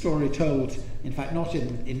this is a story told, in fact, not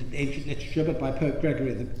in ancient literature, but by Pope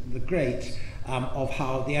Gregory the Great, of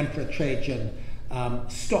how the Emperor Trajan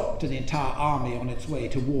stopped an entire army on its way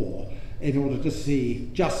to war in order to see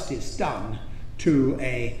justice done to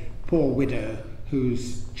a poor widow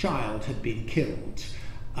whose child had been killed.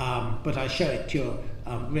 But I show it to you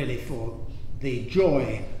really for the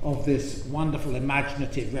joy of this wonderful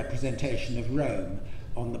imaginative representation of Rome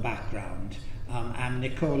on the background, and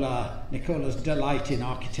Nicola's delight in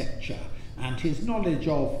architecture and his knowledge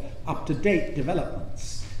of up-to-date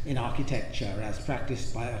developments in architecture as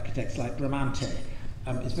practiced by architects like Bramante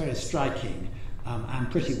is very striking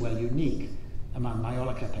and pretty well unique among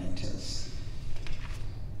maiolica painters.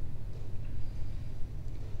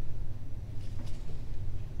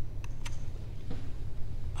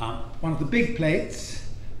 One of the big plates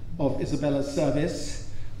of Isabella's service,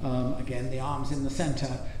 again the arms in the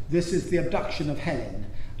centre, this is the abduction of Helen,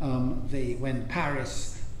 when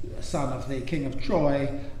Paris, son of the king of Troy,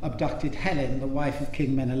 abducted Helen, the wife of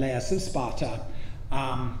King Menelaus of Sparta,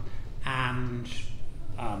 and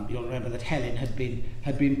you'll remember that Helen had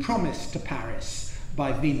been promised to Paris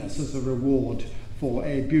by Venus as a reward for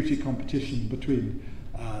a beauty competition between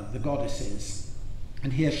the goddesses.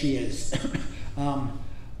 And here she is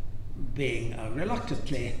being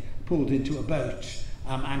reluctantly pulled into a boat.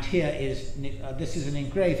 And here is, this is an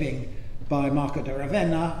engraving by Marco da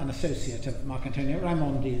Ravenna, an associate of Marcantonio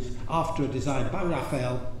Raimondi's, after a design by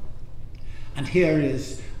Raphael. And here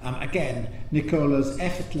is, again, Nicola's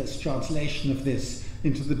effortless translation of this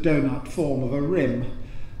into the donut form of a rim.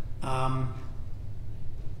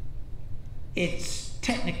 It's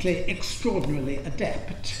technically extraordinarily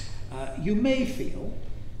adept. You may feel,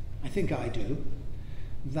 I think I do,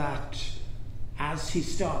 that as he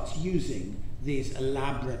starts using these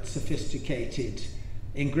elaborate, sophisticated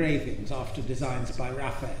engravings after designs by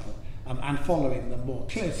Raphael and following them more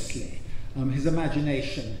closely, his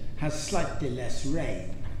imagination has slightly less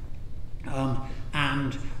rein.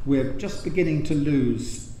 And we're just beginning to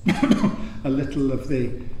lose a little of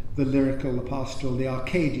the lyrical, the pastoral, the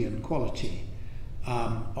Arcadian quality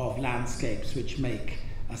of landscapes which make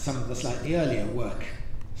some of the slightly earlier work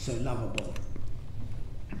so lovable.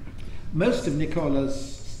 Most of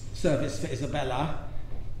Nicola's service for Isabella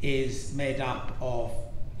is made up of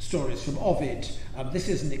stories from Ovid. This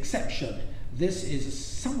is an exception. This is a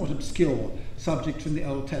somewhat obscure subject from the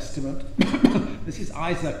Old Testament. This is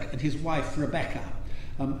Isaac and his wife Rebecca,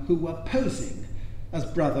 who were posing as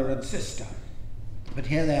brother and sister. But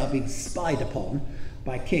here they are being spied upon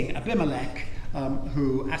by King Abimelech,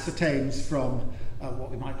 who ascertains from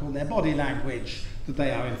what we might call their body language that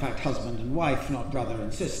they are in fact husband and wife, not brother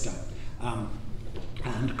and sister.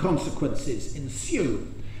 And consequences ensue.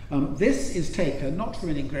 This is taken not from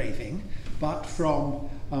an engraving, but from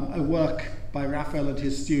a work by Raphael at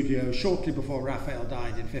his studio shortly before Raphael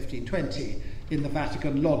died in 1520 in the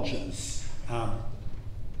Vatican lodges.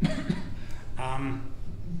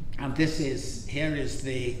 And this is, here is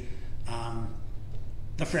the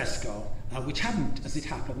fresco, which hadn't, as it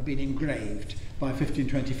happened, been engraved by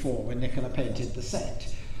 1524 when Nicola painted the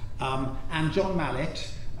set. And John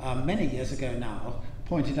Mallet, many years ago now,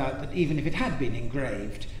 pointed out that even if it had been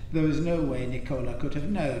engraved, there was no way Nicola could have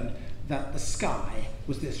known that the sky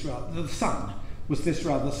was this rather, the sun was this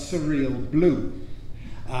rather surreal blue.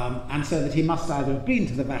 And so that he must either have been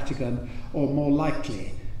to the Vatican or more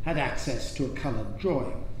likely had access to a coloured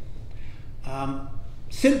drawing.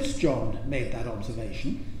 Since John made that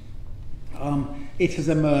observation, it has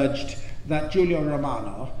emerged that Giulio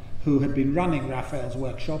Romano, who had been running Raphael's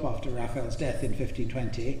workshop after Raphael's death in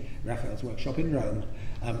 1520, Raphael's workshop in Rome,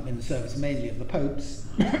 in the service mainly of the popes,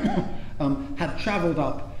 had travelled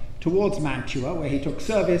up towards Mantua, where he took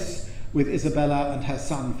service with Isabella and her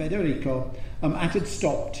son Federico, and had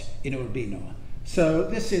stopped in Urbino. So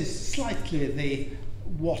this is slightly the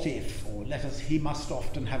what if, or let us, he must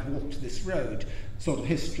often have walked this road sort of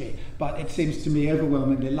history, but it seems to me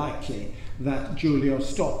overwhelmingly likely that Giulio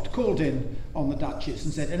stopped, called in on the Duchess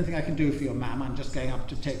and said, anything I can do for you, ma'am, I'm just going up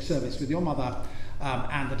to take service with your mother.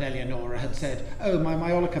 And that Eleonora had said, oh, my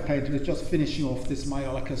maiolica painter is just finishing off this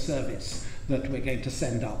maiolica service that we're going to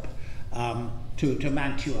send up to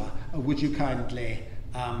Mantua. Would you kindly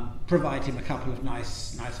provide him a couple of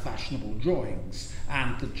nice fashionable drawings?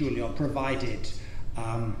 And that Giulio provided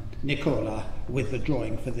Nicola with the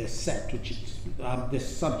drawing for this set, which is, this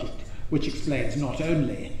subject, which explains not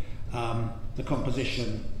only the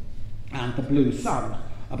composition and the blue sun,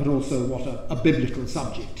 but also what a biblical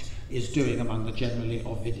subject is doing among the generally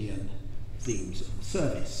Ovidian themes of the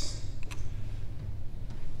service.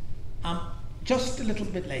 Just a little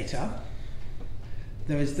bit later,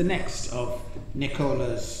 there is the next of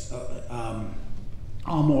Nicola's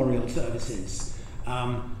armorial services.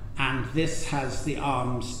 And this has the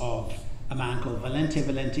arms of a man called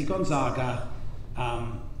Valenti Gonzaga,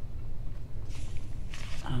 and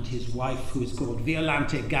his wife, who is called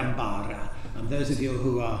Violante Gambara. And those of you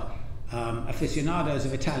who are aficionados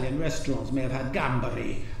of Italian restaurants may have had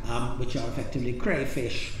gambari, which are effectively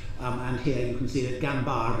crayfish. And here you can see that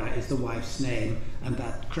Gambara is the wife's name, and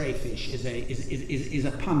that crayfish is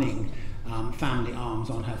a punning family arms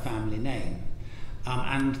on her family name.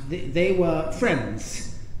 And they were friends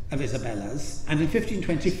of Isabella's, and in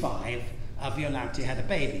 1525 Violante had a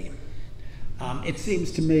baby. It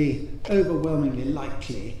seems to me overwhelmingly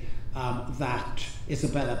likely that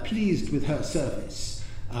Isabella, pleased with her service,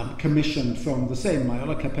 commissioned from the same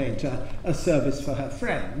maiolica painter a service for her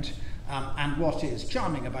friend, and what is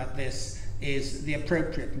charming about this is the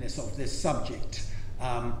appropriateness of this subject,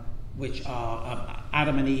 which are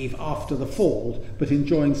Adam and Eve after the fall, but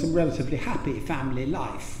enjoying some relatively happy family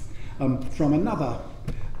life, from another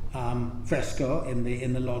fresco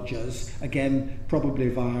in the loggias, again probably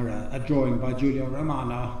via a drawing by Giulio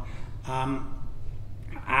Romano,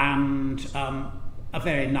 and a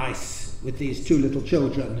very nice, with these two little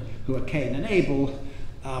children who are Cain and Abel,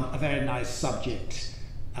 a very nice subject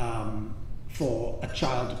for a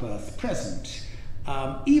childbirth present.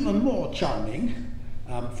 Even more charming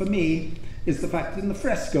for me is the fact that in the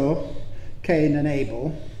fresco, Cain and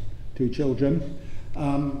Abel, two children,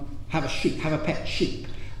 have a pet sheep.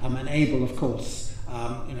 And Abel, of course,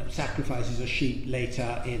 sacrifices a sheep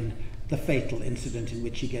later in the fatal incident in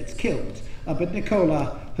which he gets killed. But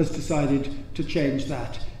Nicola has decided to change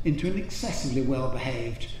that into an excessively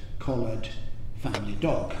well-behaved, collared family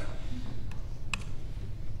dog.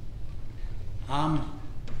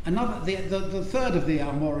 The third of the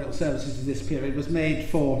armorial services of this period was made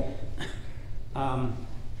for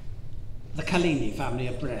the Cellini family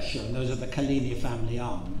of Brescia, and those are the Cellini family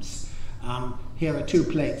arms. Here are two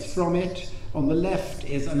plates from it. On the left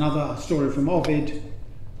is another story from Ovid.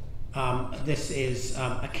 This is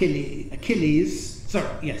Achilles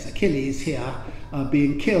here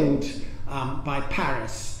being killed by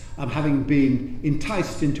Paris, having been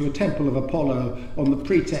enticed into a temple of Apollo on the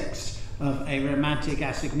pretext of a romantic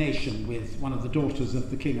assignation with one of the daughters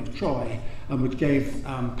of the king of Troy, which gave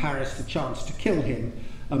Paris the chance to kill him.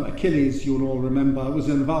 Achilles, you'll all remember, was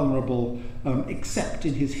invulnerable except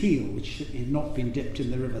in his heel, which had not been dipped in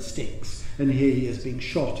the river Styx, and here he is being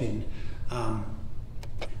shot in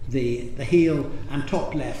the heel, and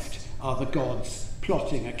top left are the gods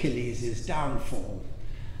plotting Achilles' downfall.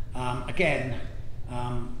 Again,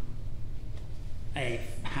 a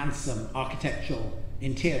handsome architectural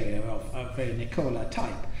interior of a very Nicola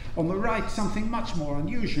type. On the right, something much more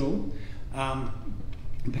unusual,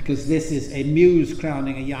 because this is a muse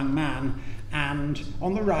crowning a young man, and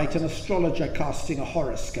on the right, an astrologer casting a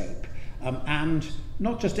horoscope. And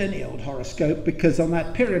not just any old horoscope, because on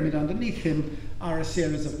that pyramid underneath him are a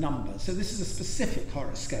series of numbers. So this is a specific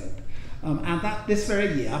horoscope. And that this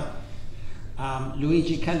very year,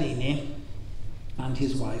 Luigi Cellini and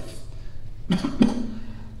his wife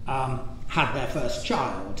had their first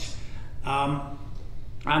child.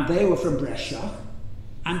 And they were from Brescia,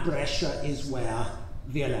 and Brescia is where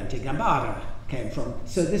Violante Gambara came from.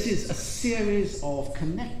 So this is a series of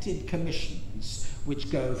connected commissions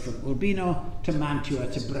which go from Urbino to Mantua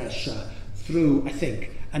to Brescia through, I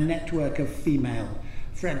think, a network of female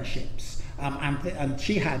friendships. And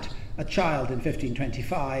she had a child in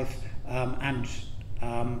 1525, and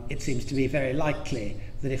it seems to be very likely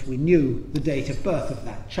that if we knew the date of birth of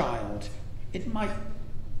that child, it might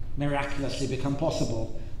miraculously become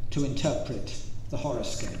possible to interpret the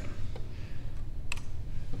horoscope.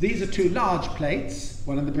 These are two large plates,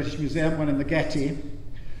 one in the British Museum, one in the Getty,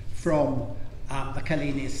 from the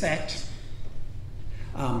Cellini set.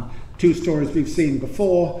 Two stories we've seen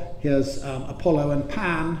before. Here's Apollo and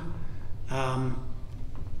Pan,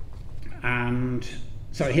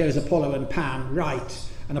 here's Apollo and Pan right,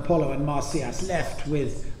 and Apollo and Marsyas left,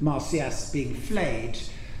 with Marsyas being flayed.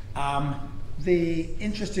 The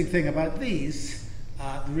interesting thing about these,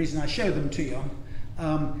 the reason I show them to you,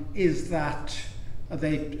 is that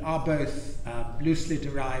they are both loosely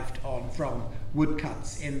derived from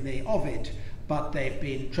woodcuts in the Ovid, but they've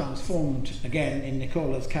been transformed again in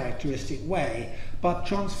Nicola's characteristic way, but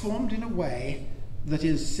transformed in a way that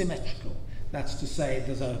is symmetrical. That's to say,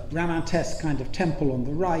 there's a Bramantesque kind of temple on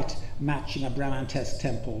the right, matching a Bramantesque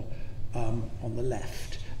temple on the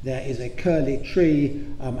left. There is a curly tree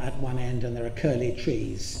at one end, and there are curly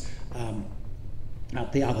trees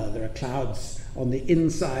at the other. There are clouds on the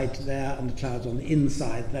inside there and the clouds on the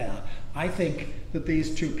inside there. I think that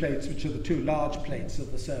these two plates, which are the two large plates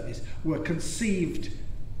of the service, were conceived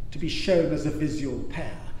to be shown as a visual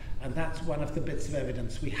pair, and that's one of the bits of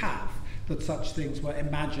evidence we have, that such things were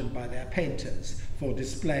imagined by their painters for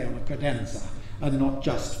display on a credenza and not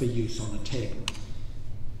just for use on a table.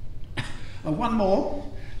 One more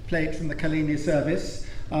plate from the Cellini service.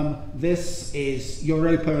 This is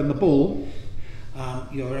Europa and the Bull.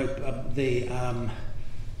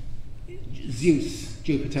 Zeus,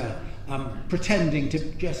 Jupiter, pretending to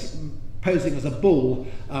just posing as a bull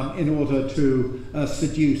in order to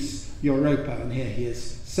seduce Europa, and here he is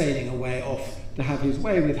sailing away off to have his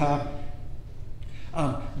way with her.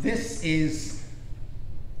 This is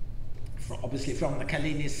obviously from the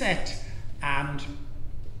Cellini set, and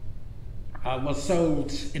was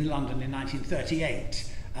sold in London in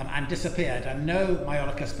 1938 and disappeared, and no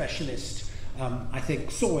maiolica specialist I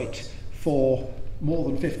think saw it for more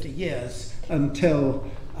than 50 years until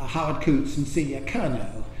Howard Coots and Celia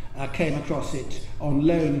Curnow came across it on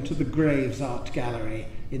loan to the Graves Art Gallery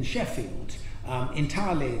in Sheffield,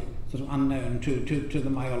 entirely sort of unknown to the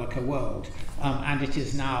maiolica world, and it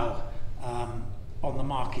is now on the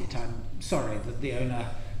market. I'm sorry that the owner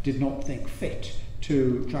did not think fit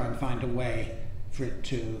to try and find a way for it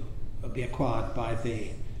to be acquired by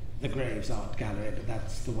the Graves Art Gallery, but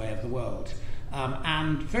that's the way of the world.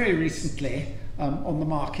 And very recently on the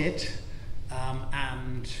market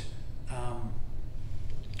and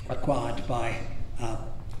acquired by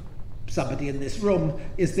somebody in this room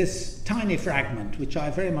is this tiny fragment, which I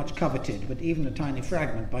very much coveted, but even a tiny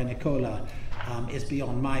fragment by Nicola is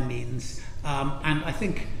beyond my means. And I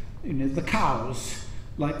think, you know, the cows,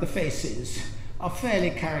 like the faces, are fairly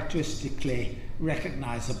characteristically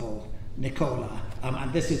recognizable Nicola.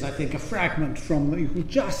 And this is, I think, a fragment from, you can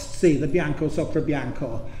just see the bianco sopra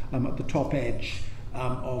bianco at the top edge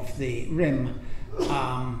of the rim.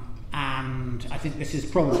 And I think this is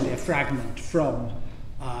probably a fragment from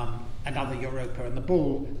another Europa and the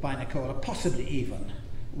Bull by Nicola, possibly even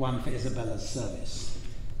one for Isabella's service.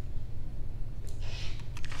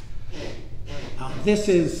 This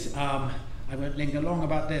is, I won't linger long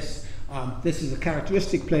about this, this is a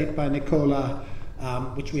characteristic plate by Nicola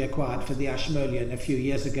which we acquired for the Ashmolean a few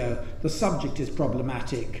years ago. The subject is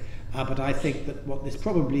problematic, but I think that what this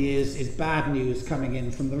probably is bad news coming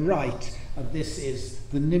in from the right. This is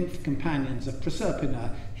the nymph companions of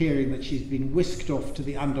Proserpina hearing that she's been whisked off to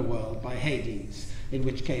the underworld by Hades, in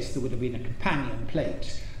which case there would have been a companion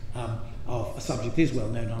plate of a subject is well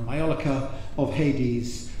known on maiolica, of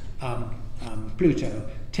Hades, Pluto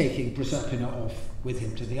taking Proserpina off with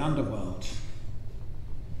him to the underworld.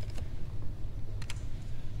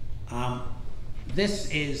 This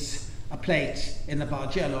is a plate in the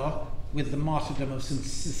Bargello with the martyrdom of St.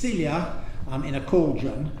 Cecilia in a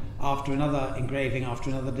cauldron, after another engraving, after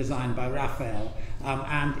another design by Raphael.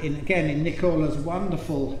 And again in Nicola's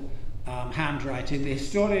wonderful handwriting, the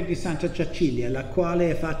Storia di Santa Cecilia, la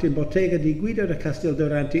quale è fatta in bottega di Guido da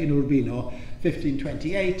Casteldoranti in Urbino,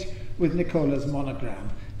 1528, with Nicola's monogram.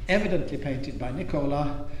 Evidently painted by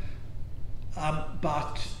Nicola,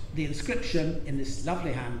 but the inscription in this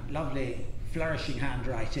lovely flourishing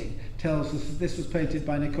handwriting tells us that this was painted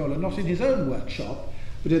by Nicola not in his own workshop,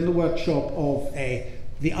 but in the workshop of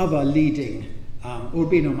the other leading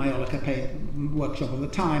Urbino maiolica workshop of the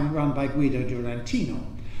time, run by Guido Durantino.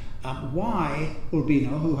 Why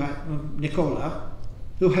Urbino, Nicola,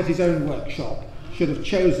 who had his own workshop, should have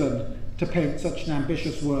chosen to paint such an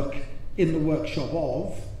ambitious work in the workshop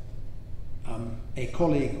of a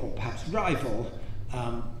colleague or perhaps rival,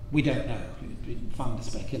 we don't know. It'd be fun to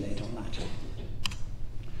speculate on that.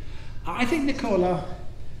 I think Nicola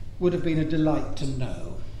would have been a delight to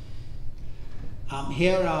know.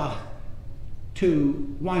 Here are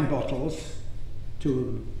two wine bottles,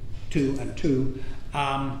 two and two.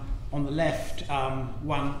 On the left,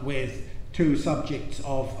 one with two subjects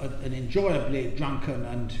of an enjoyably drunken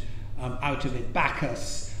and out of it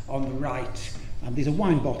Bacchus on the right. These are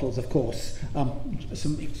wine bottles, of course,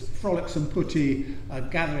 some frolicsome putti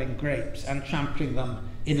gathering grapes and trampling them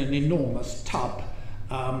in an enormous tub.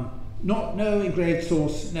 No engraved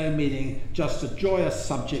source, no meaning, just a joyous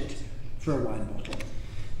subject for a wine bottle.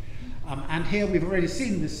 And here we've already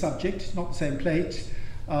seen this subject, not the same plate.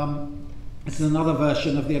 This is another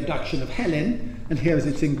version of the abduction of Helen, and here is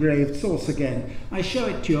its engraved source again. I show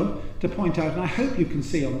it to you to point out, and I hope you can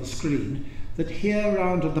see on the screen, that here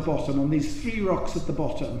round at the bottom, on these three rocks at the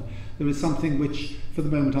bottom, there is something which, for the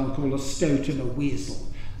moment, I'll call a stoat and a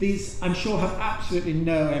weasel. These, I'm sure, have absolutely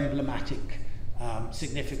no emblematic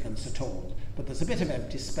significance at all, but there's a bit of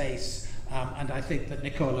empty space, and I think that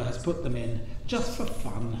Nicola has put them in just for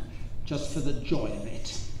fun, just for the joy of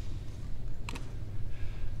it.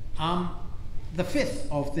 The fifth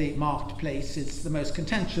of the marked plates is the most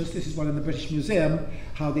contentious. This is one in the British Museum,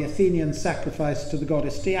 how the Athenians sacrificed to the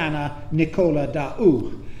goddess Diana Nicola da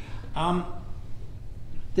U.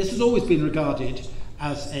 This has always been regarded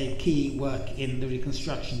as a key work in the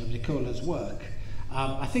reconstruction of Nicola's work.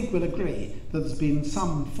 I think we'll agree that there's been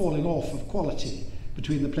some falling off of quality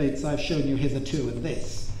between the plates I've shown you hitherto and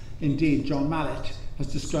this. Indeed, John Mallet has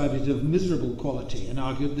described it of miserable quality and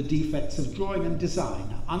argued the defects of drawing and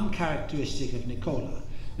design are uncharacteristic of Nicola,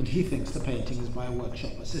 and he thinks the painting is by a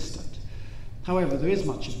workshop assistant. However, there is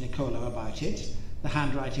much of Nicola about it: the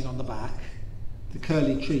handwriting on the back, the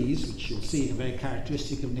curly trees, which you'll see are very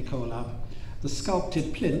characteristic of Nicola, the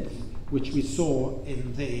sculpted plinth, which we saw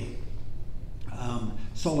in the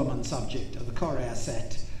Solomon subject of the Correa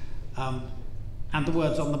set, and the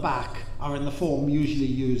words on the back are in the form usually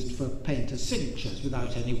used for painters' signatures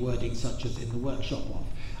without any wording such as in the workshop of.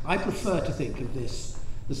 I prefer to think of this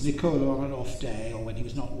as Nicola on an off day, or when he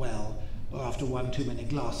was not well, or after one too many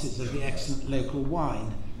glasses of the excellent local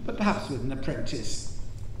wine, but perhaps with an apprentice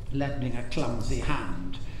lending a clumsy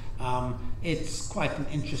hand. It's quite an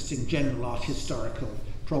interesting general art historical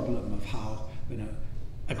problem of how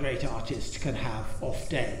a great artist can have off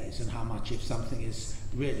days, and how much, if something is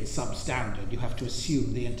really substandard, you have to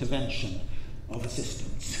assume the intervention of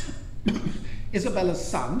assistants. Isabella's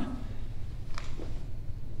son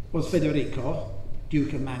was Federico,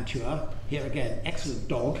 Duke of Mantua, here again, excellent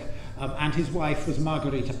dog, and his wife was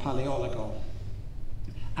Margherita Paleologo.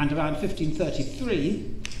 And around 1533,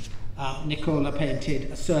 Nicola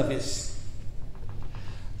painted a service,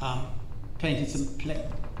 painted some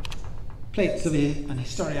plates of an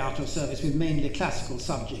historiato service with mainly classical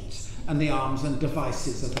subjects and the arms and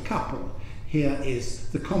devices of the couple. Here is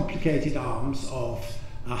the complicated arms of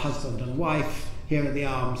a husband and wife. Here are the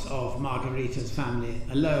arms of Margherita's family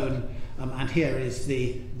alone, and here is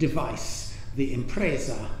the device, the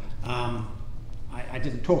impresa. I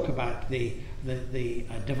didn't talk about the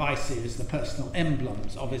devices, the personal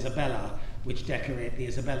emblems of Isabella, which decorate the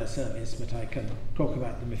Isabella service, but I can talk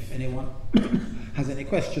about them if anyone has any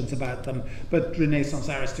questions about them. But Renaissance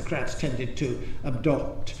aristocrats tended to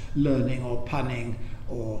adopt learning or punning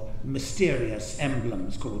or mysterious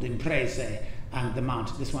emblems called imprese, and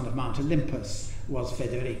this one of Mount Olympus was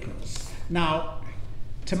Federico's. Now,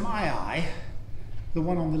 to my eye, the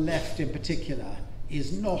one on the left in particular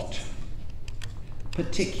is not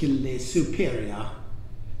particularly superior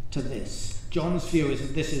to this. John's view is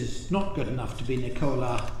that this is not good enough to be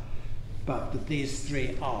Nicola, but that these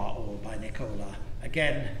three are all by Nicola.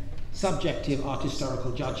 Again, subjective art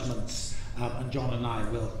historical judgments, and John and I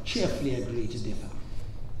will cheerfully agree to differ.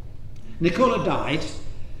 Nicola died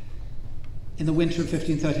in the winter of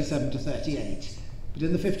 1537 to 38, but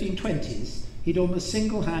in the 1520s he'd almost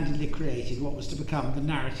single-handedly created what was to become the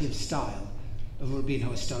narrative style of Urbino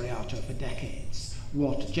Historiato for decades,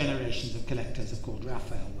 what generations of collectors have called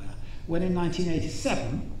Raphael were. When in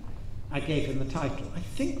 1987 I gave him the title, I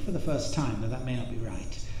think for the first time, though that may not be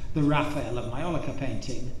right, the Raphael of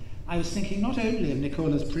maiolica-painting, I was thinking not only of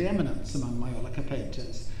Nicola's preeminence among maiolica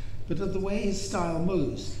painters, but of the way his style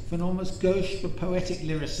moves from an almost gauche but poetic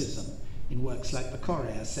lyricism in works like the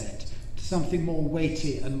Curator set to something more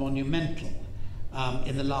weighty and monumental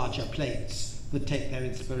in the larger plates that take their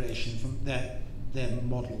inspiration from their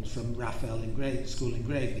models from Raphael school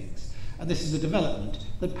engravings. And this is a development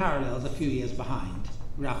that parallels a few years behind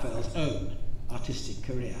Raphael's own artistic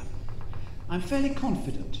career. I'm fairly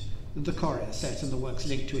confident that the Curator set and the works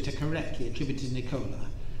linked to it are correctly attributed to Nicola,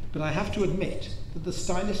 but I have to admit that the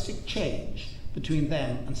stylistic change between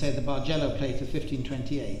them and, say, the Bargello plate of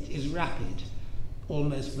 1528 is rapid,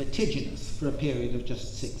 almost vertiginous for a period of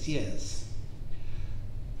just 6 years.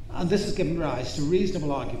 And this has given rise to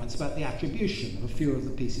reasonable arguments about the attribution of a few of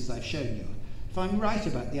the pieces I've shown you. If I'm right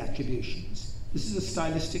about the attributions, this is a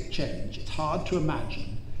stylistic change it's hard to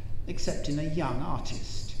imagine except in a young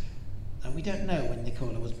artist. We don't know when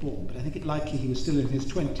Nicola was born, but I think it likely he was still in his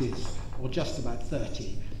 20s or just about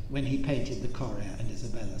 30 when he painted the Curator and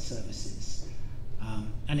Isabella services.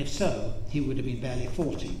 And if so, he would have been barely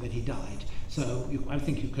 40 when he died. So I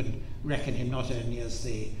think you could reckon him not only as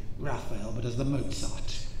the Raphael, but as the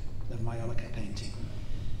Mozart of maiolica painting.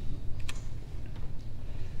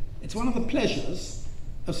 It's one of the pleasures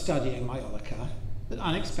of studying maiolica that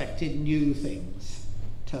unexpected new things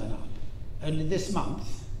turn up. Only this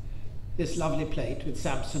month, this lovely plate with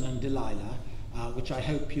Samson and Delilah, which I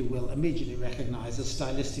hope you will immediately recognise as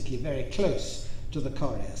stylistically very close to the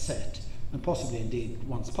Curator set, and possibly indeed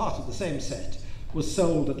once part of the same set, was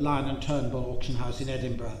sold at Lion and Turnbull auction house in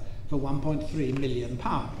Edinburgh for £1.3 million.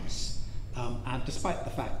 And despite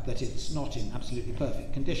the fact that it's not in absolutely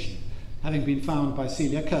perfect condition, having been found by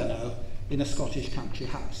Celia Curnow in a Scottish country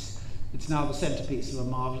house. It's now the centrepiece of a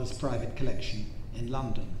marvellous private collection in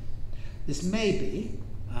London. This may be,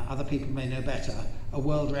 other people may know better, a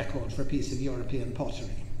world record for a piece of European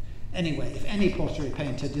pottery. Anyway, if any pottery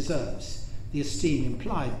painter deserves the esteem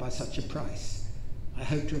implied by such a price, I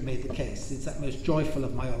hope to have made the case. It's that most joyful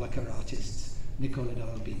of maiolica artists, Nicola da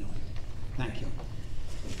Urbino. Thank you.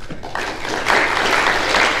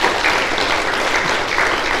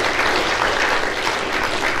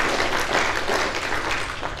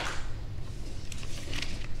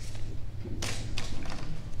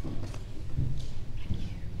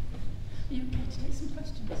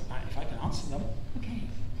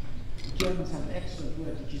 Germans have an excellent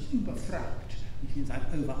word which is überfragt, which means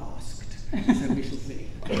I've over-asked, so we shall see.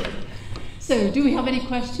 So, do we have any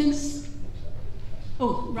questions?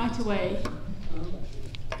 Oh, right away.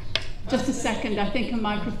 Just a second, I think a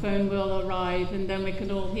microphone will arrive and then we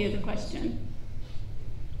can all hear the question.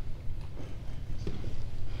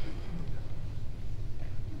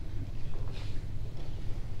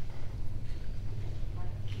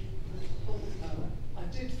 I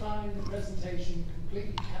did find the presentation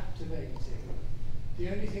completely captivating, The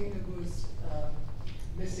only thing that was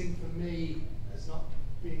missing for me as not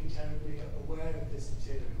being terribly aware of this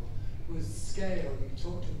material was scale. You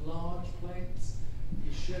talked of large plates,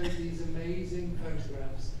 you showed these amazing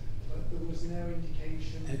photographs, but there was no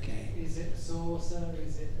indication. Okay. Is it a saucer?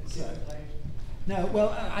 Is it a dinner plate? No, well,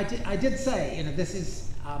 I did say, this is,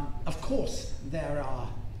 of course, there are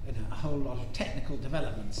a whole lot of technical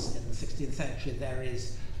developments in the 16th century. There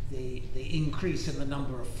is the increase in the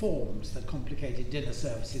number of forms that complicated dinner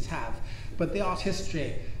services have, but the art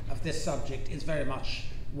history of this subject is very much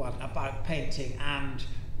one about painting, and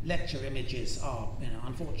lecture images are,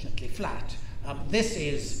 unfortunately flat. This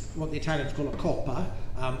is what the Italians call a coppa,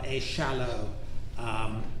 a shallow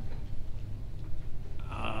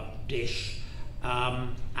dish,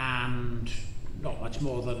 and not much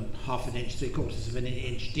more than half an inch, 3/4 of an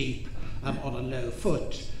inch deep, on a low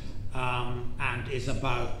foot, and is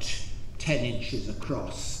about 10 inches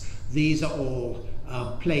across. These are all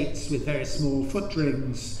plates with very small foot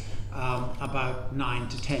rings, about 9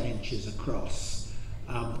 to 10 inches across.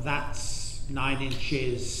 That's 9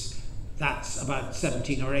 inches, that's about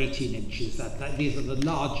 17 or 18 inches. These are the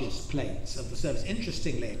largest plates of the service.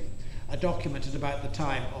 Interestingly, a document at about the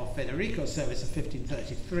time of Federico's service of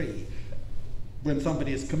 1533, when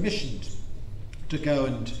somebody is commissioned to go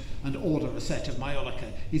and order a set of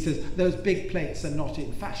maiolica, he says those big plates are not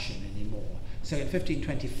in fashion anymore. So in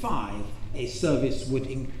 1525, a service would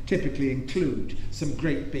typically include some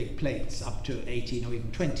great big plates up to 18 or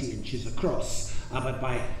even 20 inches across, but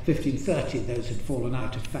by 1530 those had fallen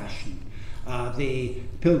out of fashion. The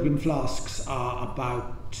pilgrim flasks are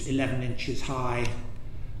about 11 inches high.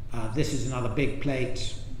 This is another big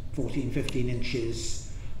plate, 14, 15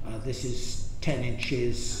 inches. This is 10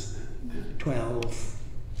 inches, 12,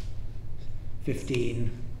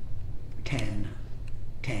 15, 10,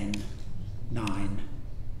 10, 9,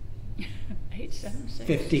 8, 7, 6.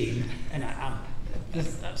 15. And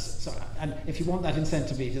sorry, and if you want that in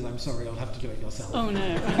centimetres, I'm sorry, you'll have to do it yourself. Oh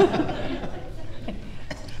no.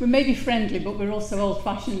 We may be friendly, but we're also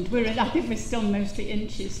old-fashioned. I think we're still mostly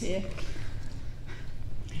inches here.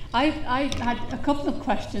 I had a couple of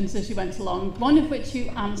questions as you went along, one of which you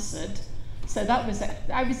answered. So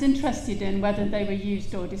I was interested in whether they were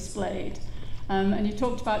used or displayed. And you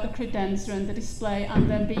talked about the credenza and the display and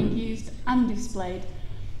them being used and displayed.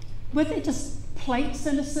 Were they just plates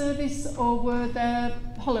in a service, or were there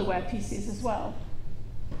hollowware pieces as well?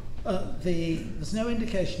 There's no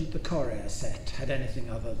indication that the Courier set had anything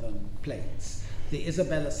other than plates. The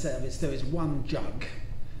Isabella service, there is one jug,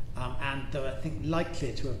 and there are, I think,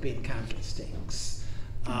 likely to have been candlesticks.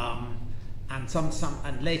 And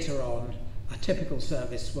later on, a typical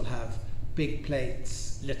service will have big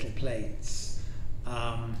plates, little plates,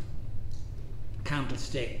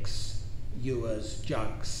 candlesticks, ewers,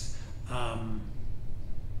 jugs,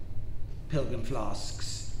 pilgrim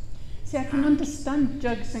flasks. See, I can understand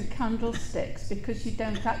jugs and candlesticks because you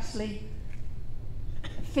don't actually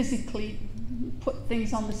physically put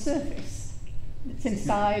things on the surface. It's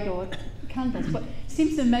inside or candles. But it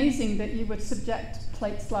seems amazing that you would subject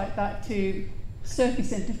plates like that to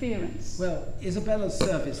surface interference. Well, Isabella's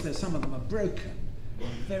service, though some of them are broken,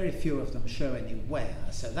 very few of them show any wear,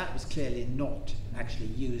 so that was clearly not actually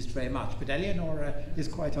used very much. But Eleonora is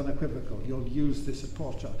quite unequivocal. You'll use this at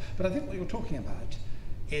Porto. But I think what you're talking about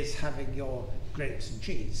is having your grapes and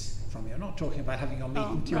cheese from. You're not talking about having your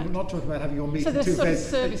meat. You're right. not talking about having your meat so and two sort of plates.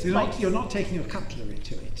 service You're not taking your cutlery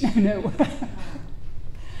to it. No.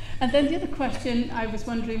 And then the other question, I was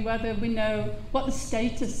wondering whether we know what the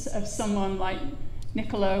status of someone like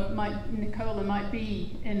Nicola might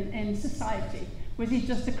be in society. Was he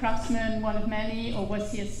just a craftsman, one of many, or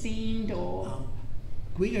was he esteemed, or?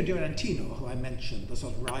 Guido Durantino, who I mentioned, the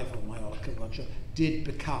sort of rival maiolica watcher, did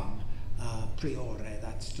become priore,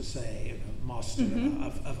 that's to say, master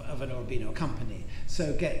of an Urbino company,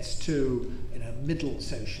 so gets to middle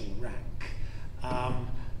social rank.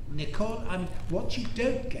 Nicola, what you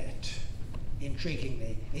don't get,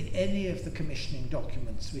 intriguingly, in any of the commissioning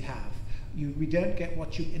documents we have, we don't get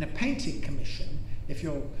what you, in a painting commission, if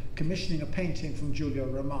you're commissioning a painting from Giulio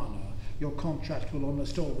Romano, your contract will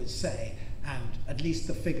almost always say, and at least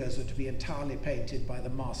the figures are to be entirely painted by the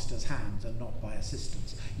master's hands and not by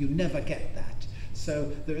assistants. You never get that.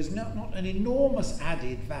 So there is not an enormous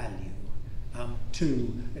added value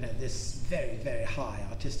to this very, very high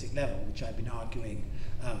artistic level, which I've been arguing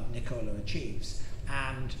Nicola achieves.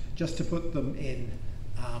 And just to put them in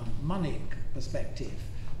money perspective,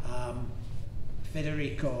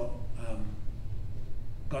 Federico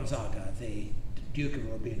Gonzaga, the Duke of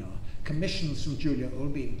Urbino, commissions from Giulio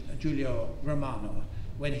Romano,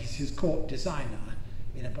 when he's his court designer,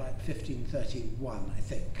 in about 1531, I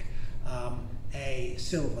think, a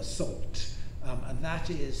silver salt, and that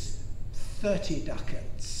is 30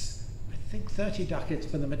 ducats. I think 30 ducats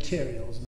for the materials